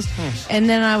Granada Hills, and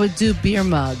then I would do beer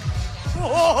mug.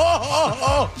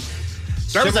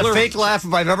 That was a fake laugh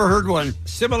if I've ever heard one.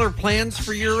 Similar plans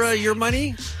for your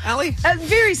money, Allie?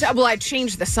 Well, I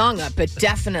changed the song up, but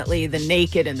definitely the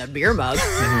naked and the beer mug.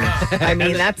 I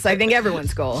mean, that's, I think,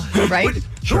 everyone's goal, right?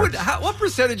 What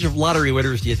percentage of lottery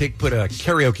winners do you think put a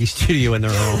karaoke studio in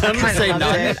their home? I'm going to say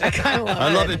none. I kind of love it.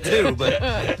 I love it too, but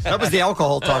that was the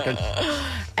alcohol talking.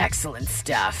 Excellent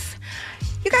stuff.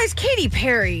 You guys, Katy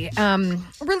Perry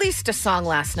released a song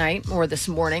last night or this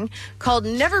morning called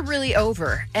Never Really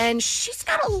Over. And she's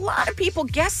got a lot of people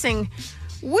guessing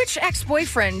which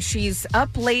ex-boyfriend she's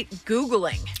up late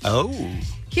Googling. Oh.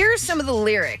 Here are some of the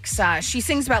lyrics. She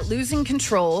sings about losing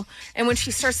control. And when she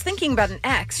starts thinking about an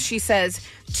ex, she says,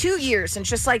 2 years and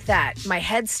just like that, my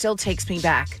head still takes me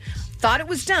back. Thought it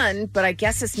was done, but I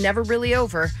guess it's never really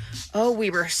over. Oh,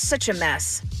 we were such a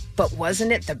mess. But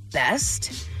wasn't it the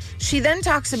best? She then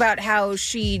talks about how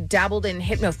she dabbled in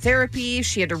hypnotherapy.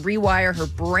 She had to rewire her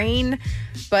brain,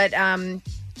 but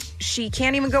she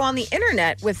can't even go on the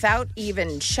internet without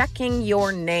even checking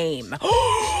your name.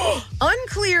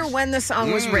 Unclear when the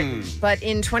song was written, but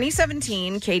in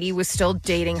 2017, Katy was still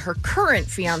dating her current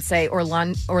fiancé,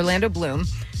 Orlando Bloom.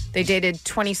 They dated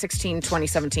 2016,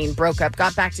 2017, broke up,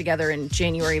 got back together in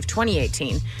January of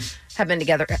 2018, have been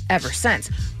together ever since.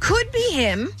 Could be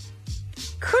him.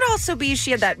 Could also be she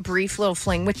had that brief little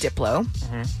fling with Diplo.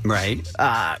 Right.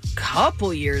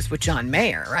 Couple years with John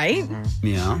Mayer, right?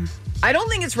 Yeah. I don't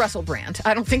think it's Russell Brand.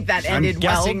 I don't think that ended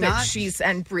well. guessing That not. she's,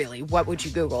 and really, what would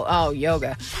you Google? Oh,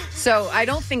 yoga. So I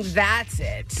don't think that's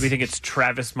it. Do we think it's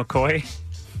Travis McCoy?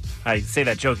 I say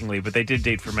that jokingly, but they did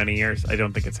date for many years. I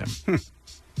don't think it's him.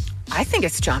 I think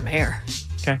it's John Mayer.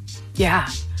 Okay. Yeah.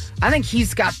 I think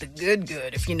he's got the good,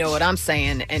 if you know what I'm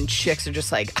saying. And chicks are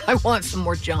just like, I want some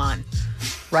more John.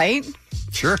 Right?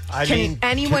 Sure. Can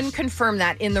anyone confirm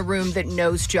that in the room that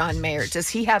knows John Mayer? Does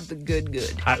he have the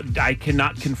good? I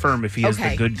cannot confirm if he is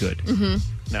the good.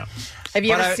 Mm-hmm. No. Have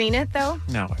you ever seen it, though?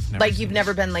 No, I've never. Like, you've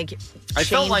never been, like, I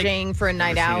felt like- changing for a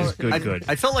night out?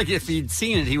 I felt like if he'd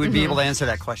seen it, he would be able to answer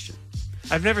that question.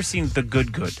 I've never seen the good.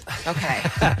 Okay.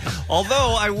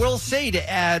 Although I will say, to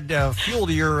add fuel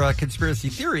to your conspiracy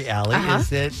theory, Allie, is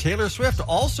that Taylor Swift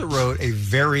also wrote a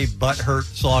very butthurt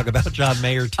song about John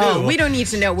Mayer, too. Oh, we don't need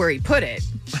to know where he put it.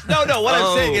 No, what I'm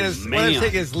Oh, saying is, man.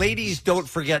 ladies don't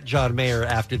forget John Mayer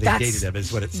after they That's dated him,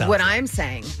 is what it sounds What like. I'm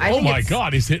saying. I Oh think my it's-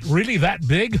 God, is it really that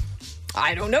big?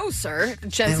 I don't know, sir. I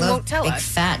Jensen love won't tell big, us.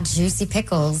 fat, juicy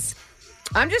pickles.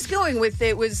 I'm just going with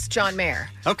it was John Mayer.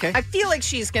 Okay. I feel like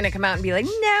she's going to come out and be like,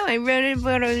 no, I wrote it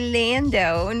about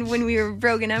Orlando and when we were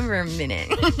broken up for a minute.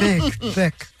 Big,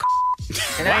 thick.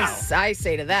 And I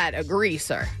say to that, agree,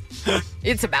 sir.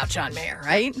 It's about John Mayer,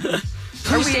 right?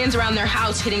 Who stands around their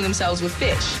house hitting themselves with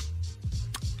fish?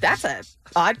 That's a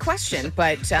odd question,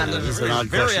 but That is an odd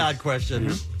Very question. odd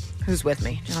question. who's with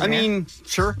me? John I Mayer? mean,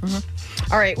 sure.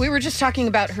 All right, we were just talking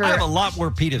about her. I have a lot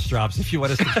more penis drops if you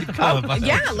want us to keep going.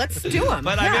 yeah, let's do them.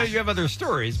 But I know you have other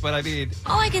stories, but I mean...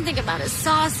 All I can think about is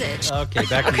sausage. Okay,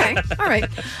 back to Okay, all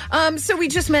right. So we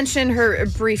just mentioned her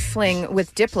brief fling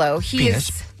with Diplo. He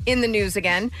is in the news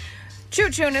again. Joe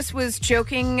Jonas was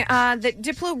joking that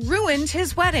Diplo ruined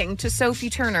his wedding to Sophie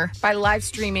Turner by live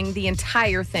streaming the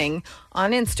entire thing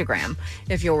on Instagram.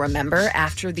 If you'll remember,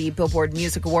 after the Billboard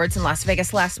Music Awards in Las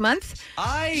Vegas last month.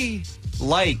 I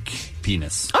like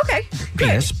penis. Okay,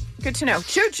 good. Good to know.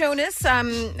 Joe Jonas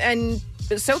and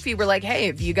Sophie were like, hey,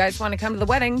 if you guys want to come to the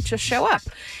wedding, just show up.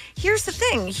 Here's the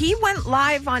thing. He went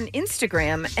live on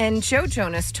Instagram, and Joe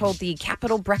Jonas told the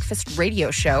Capitol Breakfast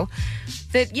radio show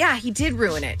that, yeah, he did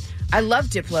ruin it. I love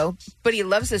Diplo, but he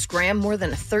loves his gram more than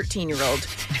a 13-year-old.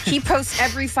 He posts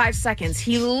every 5 seconds.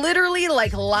 He literally,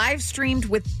 live streamed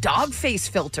with dog face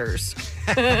filters.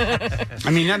 I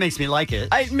mean, that makes me like it.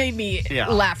 It made me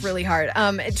laugh really hard.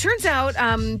 It turns out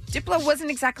Diplo wasn't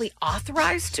exactly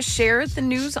authorized to share the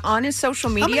news on his social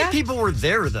media. How many people were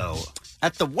there, though,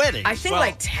 at the wedding? I think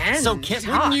 10. So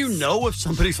wouldn't you know if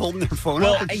somebody's holding their phone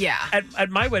Well, up? Yeah. At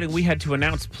my wedding, we had to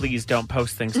announce, please don't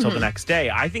post things till the next day.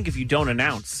 I think if you don't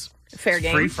announce, fair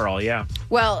game. Free for all, yeah.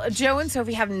 Well, Joe and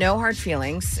Sophie have no hard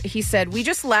feelings. He said, we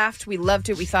just laughed. We loved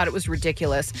it. We thought it was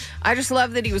ridiculous. I just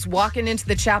love that he was walking into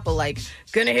the chapel like,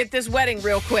 gonna hit this wedding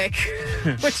real quick,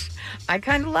 which I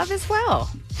kind of love as well.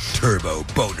 Turbo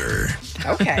boner.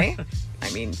 Okay.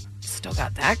 I mean, still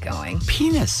got that going.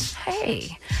 Penis.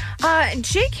 Hey.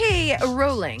 J.K.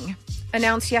 Rowling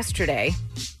announced yesterday.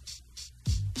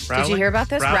 Did you hear about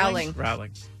this? Rowling.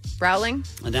 Rowling?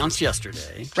 Announced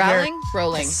yesterday. Rowling?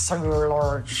 Rolling.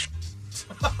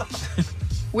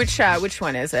 Which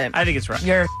one is it? I think it's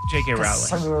J.K.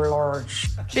 Rowling.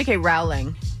 J.K.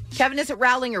 Rowling. Kevin, is it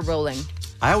Rowling or Rolling?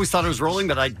 I always thought it was rolling,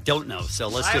 but I don't know. So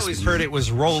let's I just. always heard it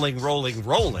was rolling is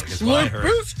what I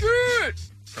heard.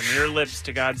 From your lips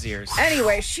to God's ears.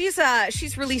 Anyway, she's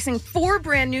releasing 4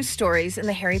 brand new stories in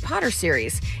the Harry Potter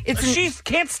series. She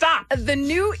can't stop. The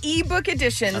new ebook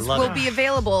editions will be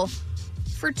available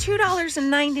for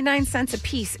 $2.99 a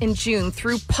piece in June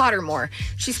through Pottermore.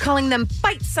 She's calling them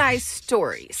bite-sized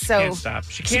stories. So Can't stop.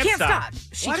 She can't stop.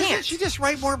 Why doesn't she just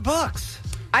write more books?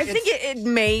 I think it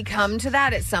may come to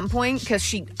that at some point because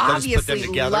she put them obviously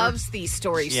together. loves these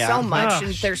stories Yeah. so much, Gosh.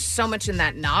 and there's so much in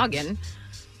that noggin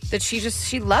that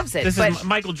she loves it. This but is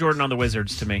Michael Jordan on the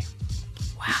Wizards to me.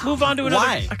 Move on to another.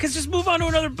 Why? Because just move on to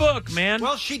another book, man.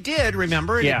 Well, she did,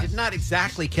 remember? And Yeah. it did not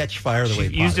exactly catch fire the way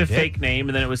She used Potter a did. fake name,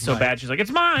 and then it was so bad. She's like,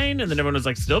 "It's mine," and then everyone was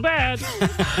like, "Still bad."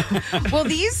 Well,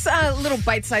 these little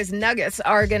bite-sized nuggets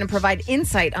are going to provide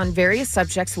insight on various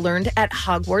subjects learned at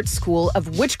Hogwarts School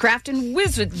of Witchcraft and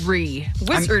Wizardry,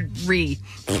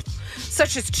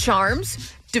 such as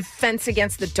charms, defense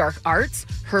against the dark arts,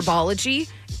 herbology,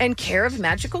 and care of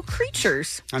magical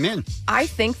creatures. I'm in. I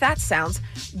think that sounds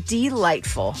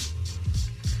delightful.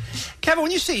 Kevin,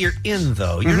 when you say you're in,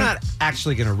 though, you're not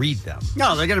actually going to read them.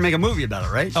 No, they're going to make a movie about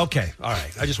it, right? Okay, all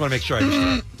right. I just want to make sure I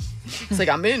understand. It's like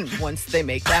I'm in once they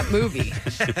make that movie.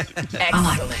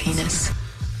 Excellent. Penis.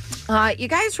 You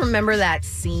guys remember that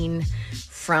scene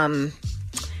from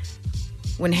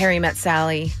When Harry Met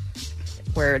Sally,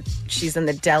 where she's in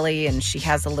the deli and she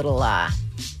has a little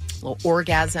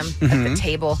orgasm at the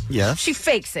table? Yes. She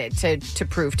fakes it to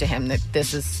prove to him that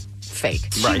this is fake.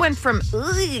 She Right. went from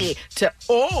to to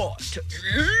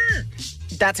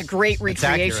That's a great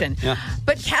recreation. accurate, yeah.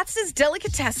 But Katz's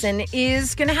Delicatessen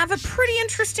is going to have a pretty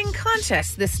interesting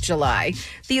contest this July.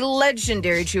 The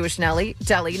legendary Jewish deli,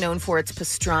 known for its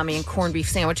pastrami and corned beef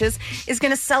sandwiches, is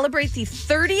going to celebrate the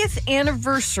 30th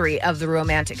anniversary of the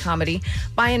romantic comedy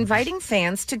by inviting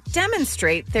fans to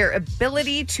demonstrate their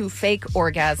ability to fake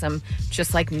orgasm,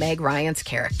 just like Meg Ryan's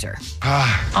character.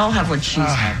 I'll have what she's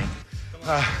having.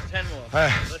 10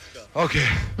 more. Okay.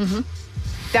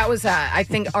 That was, I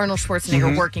think, Arnold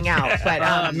Schwarzenegger working out,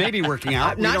 but maybe working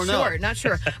out. We not don't sure, know. not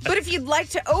sure. But if you'd like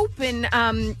to open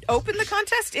the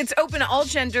contest, it's open to all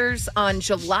genders on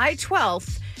July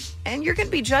 12th, and you're going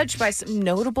to be judged by some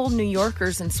notable New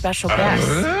Yorkers and special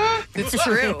guests. It's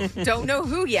true. Don't know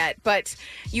who yet, but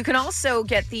you can also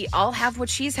get the I'll Have What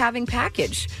She's Having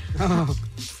package.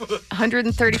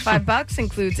 $135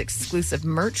 includes exclusive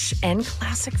merch and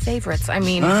classic favorites. I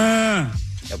mean,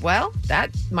 well, that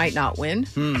might not win.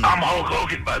 I'm Hulk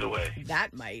Hogan, by the way.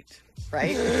 That might,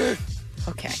 right?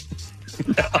 Okay.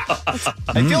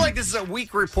 I feel like this is a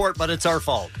weak report, but it's our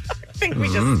fault. I think we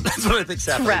just That's what I think's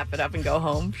happening. wrap it up and go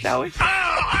home, shall we?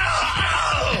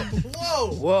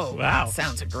 Whoa. Whoa. Wow. That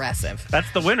sounds aggressive. That's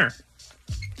the winner.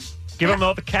 Give them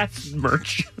all the Cats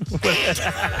merch.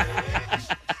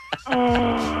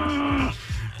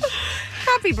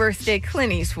 Happy birthday,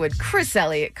 Clint Eastwood, Chris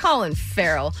Elliott, Colin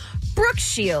Farrell, Brooke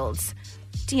Shields,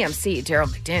 DMC, Daryl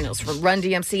McDaniels from Run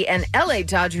DMC, and LA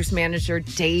Dodgers manager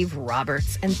Dave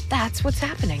Roberts. And that's what's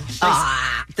happening.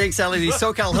 Thanks, Allie. The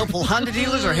SoCal Helpful Honda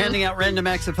dealers are handing out random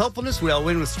acts of helpfulness. We all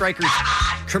win with Stryker's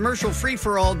commercial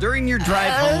free-for-all during your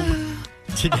drive home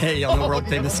today on the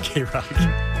world-famous K-Rock.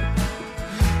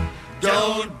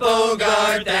 Don't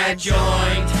bogart that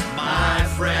joint, my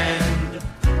friend.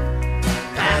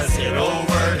 Pass it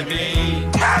over to me.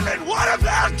 Kevin, what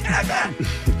about Kevin?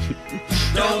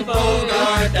 Don't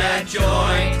bogart that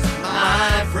joint,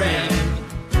 my friend.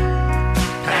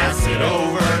 Pass it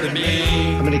over to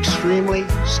me. I'm an extremely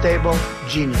stable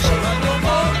genius. Don't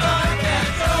bogart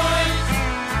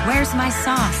that Where's my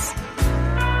sauce? joint.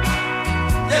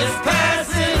 Just pass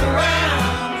it around.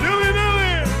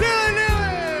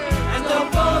 And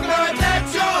don't bogart that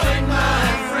joint, my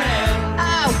friend.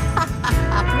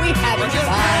 We had But just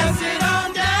pass it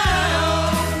on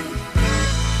down.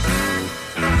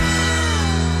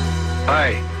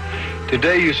 Hi.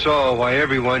 Today you saw why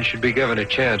everyone should be given a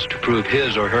chance to prove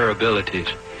his or her abilities.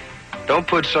 Don't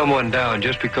put someone down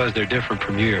just because they're different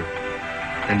from you.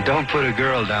 And don't put a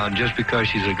girl down just because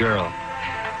she's a girl.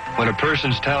 When a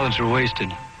person's talents are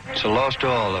wasted, it's a loss to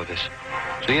all of us.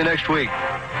 See you next week.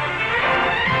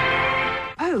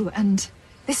 Oh, and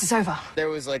this is over. There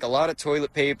was like a lot of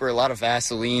toilet paper, a lot of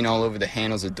Vaseline all over the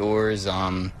handles of doors.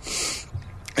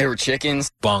 There were chickens.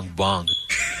 Bong bong.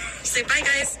 Say bye,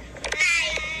 guys.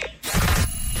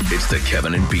 It's the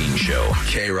Kevin and Bean Show.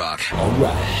 K-Rock. All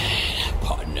right,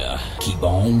 partner. Keep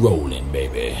on rolling,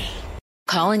 baby.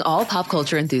 Calling all pop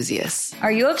culture enthusiasts.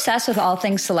 Are you obsessed with all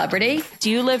things celebrity? Do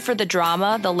you live for the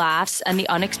drama, the laughs, and the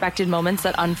unexpected moments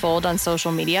that unfold on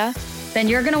social media? then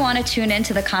you're going to want to tune in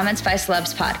to the Comments by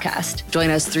Celebs podcast. Join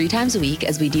us 3 times a week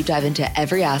as we deep dive into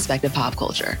every aspect of pop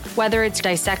culture. Whether it's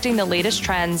dissecting the latest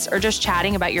trends or just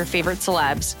chatting about your favorite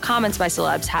celebs, Comments by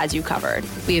Celebs has you covered.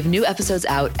 We have new episodes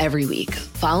out every week.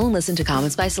 Follow and listen to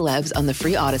Comments by Celebs on the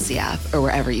free Odyssey app or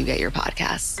wherever you get your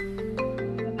podcasts.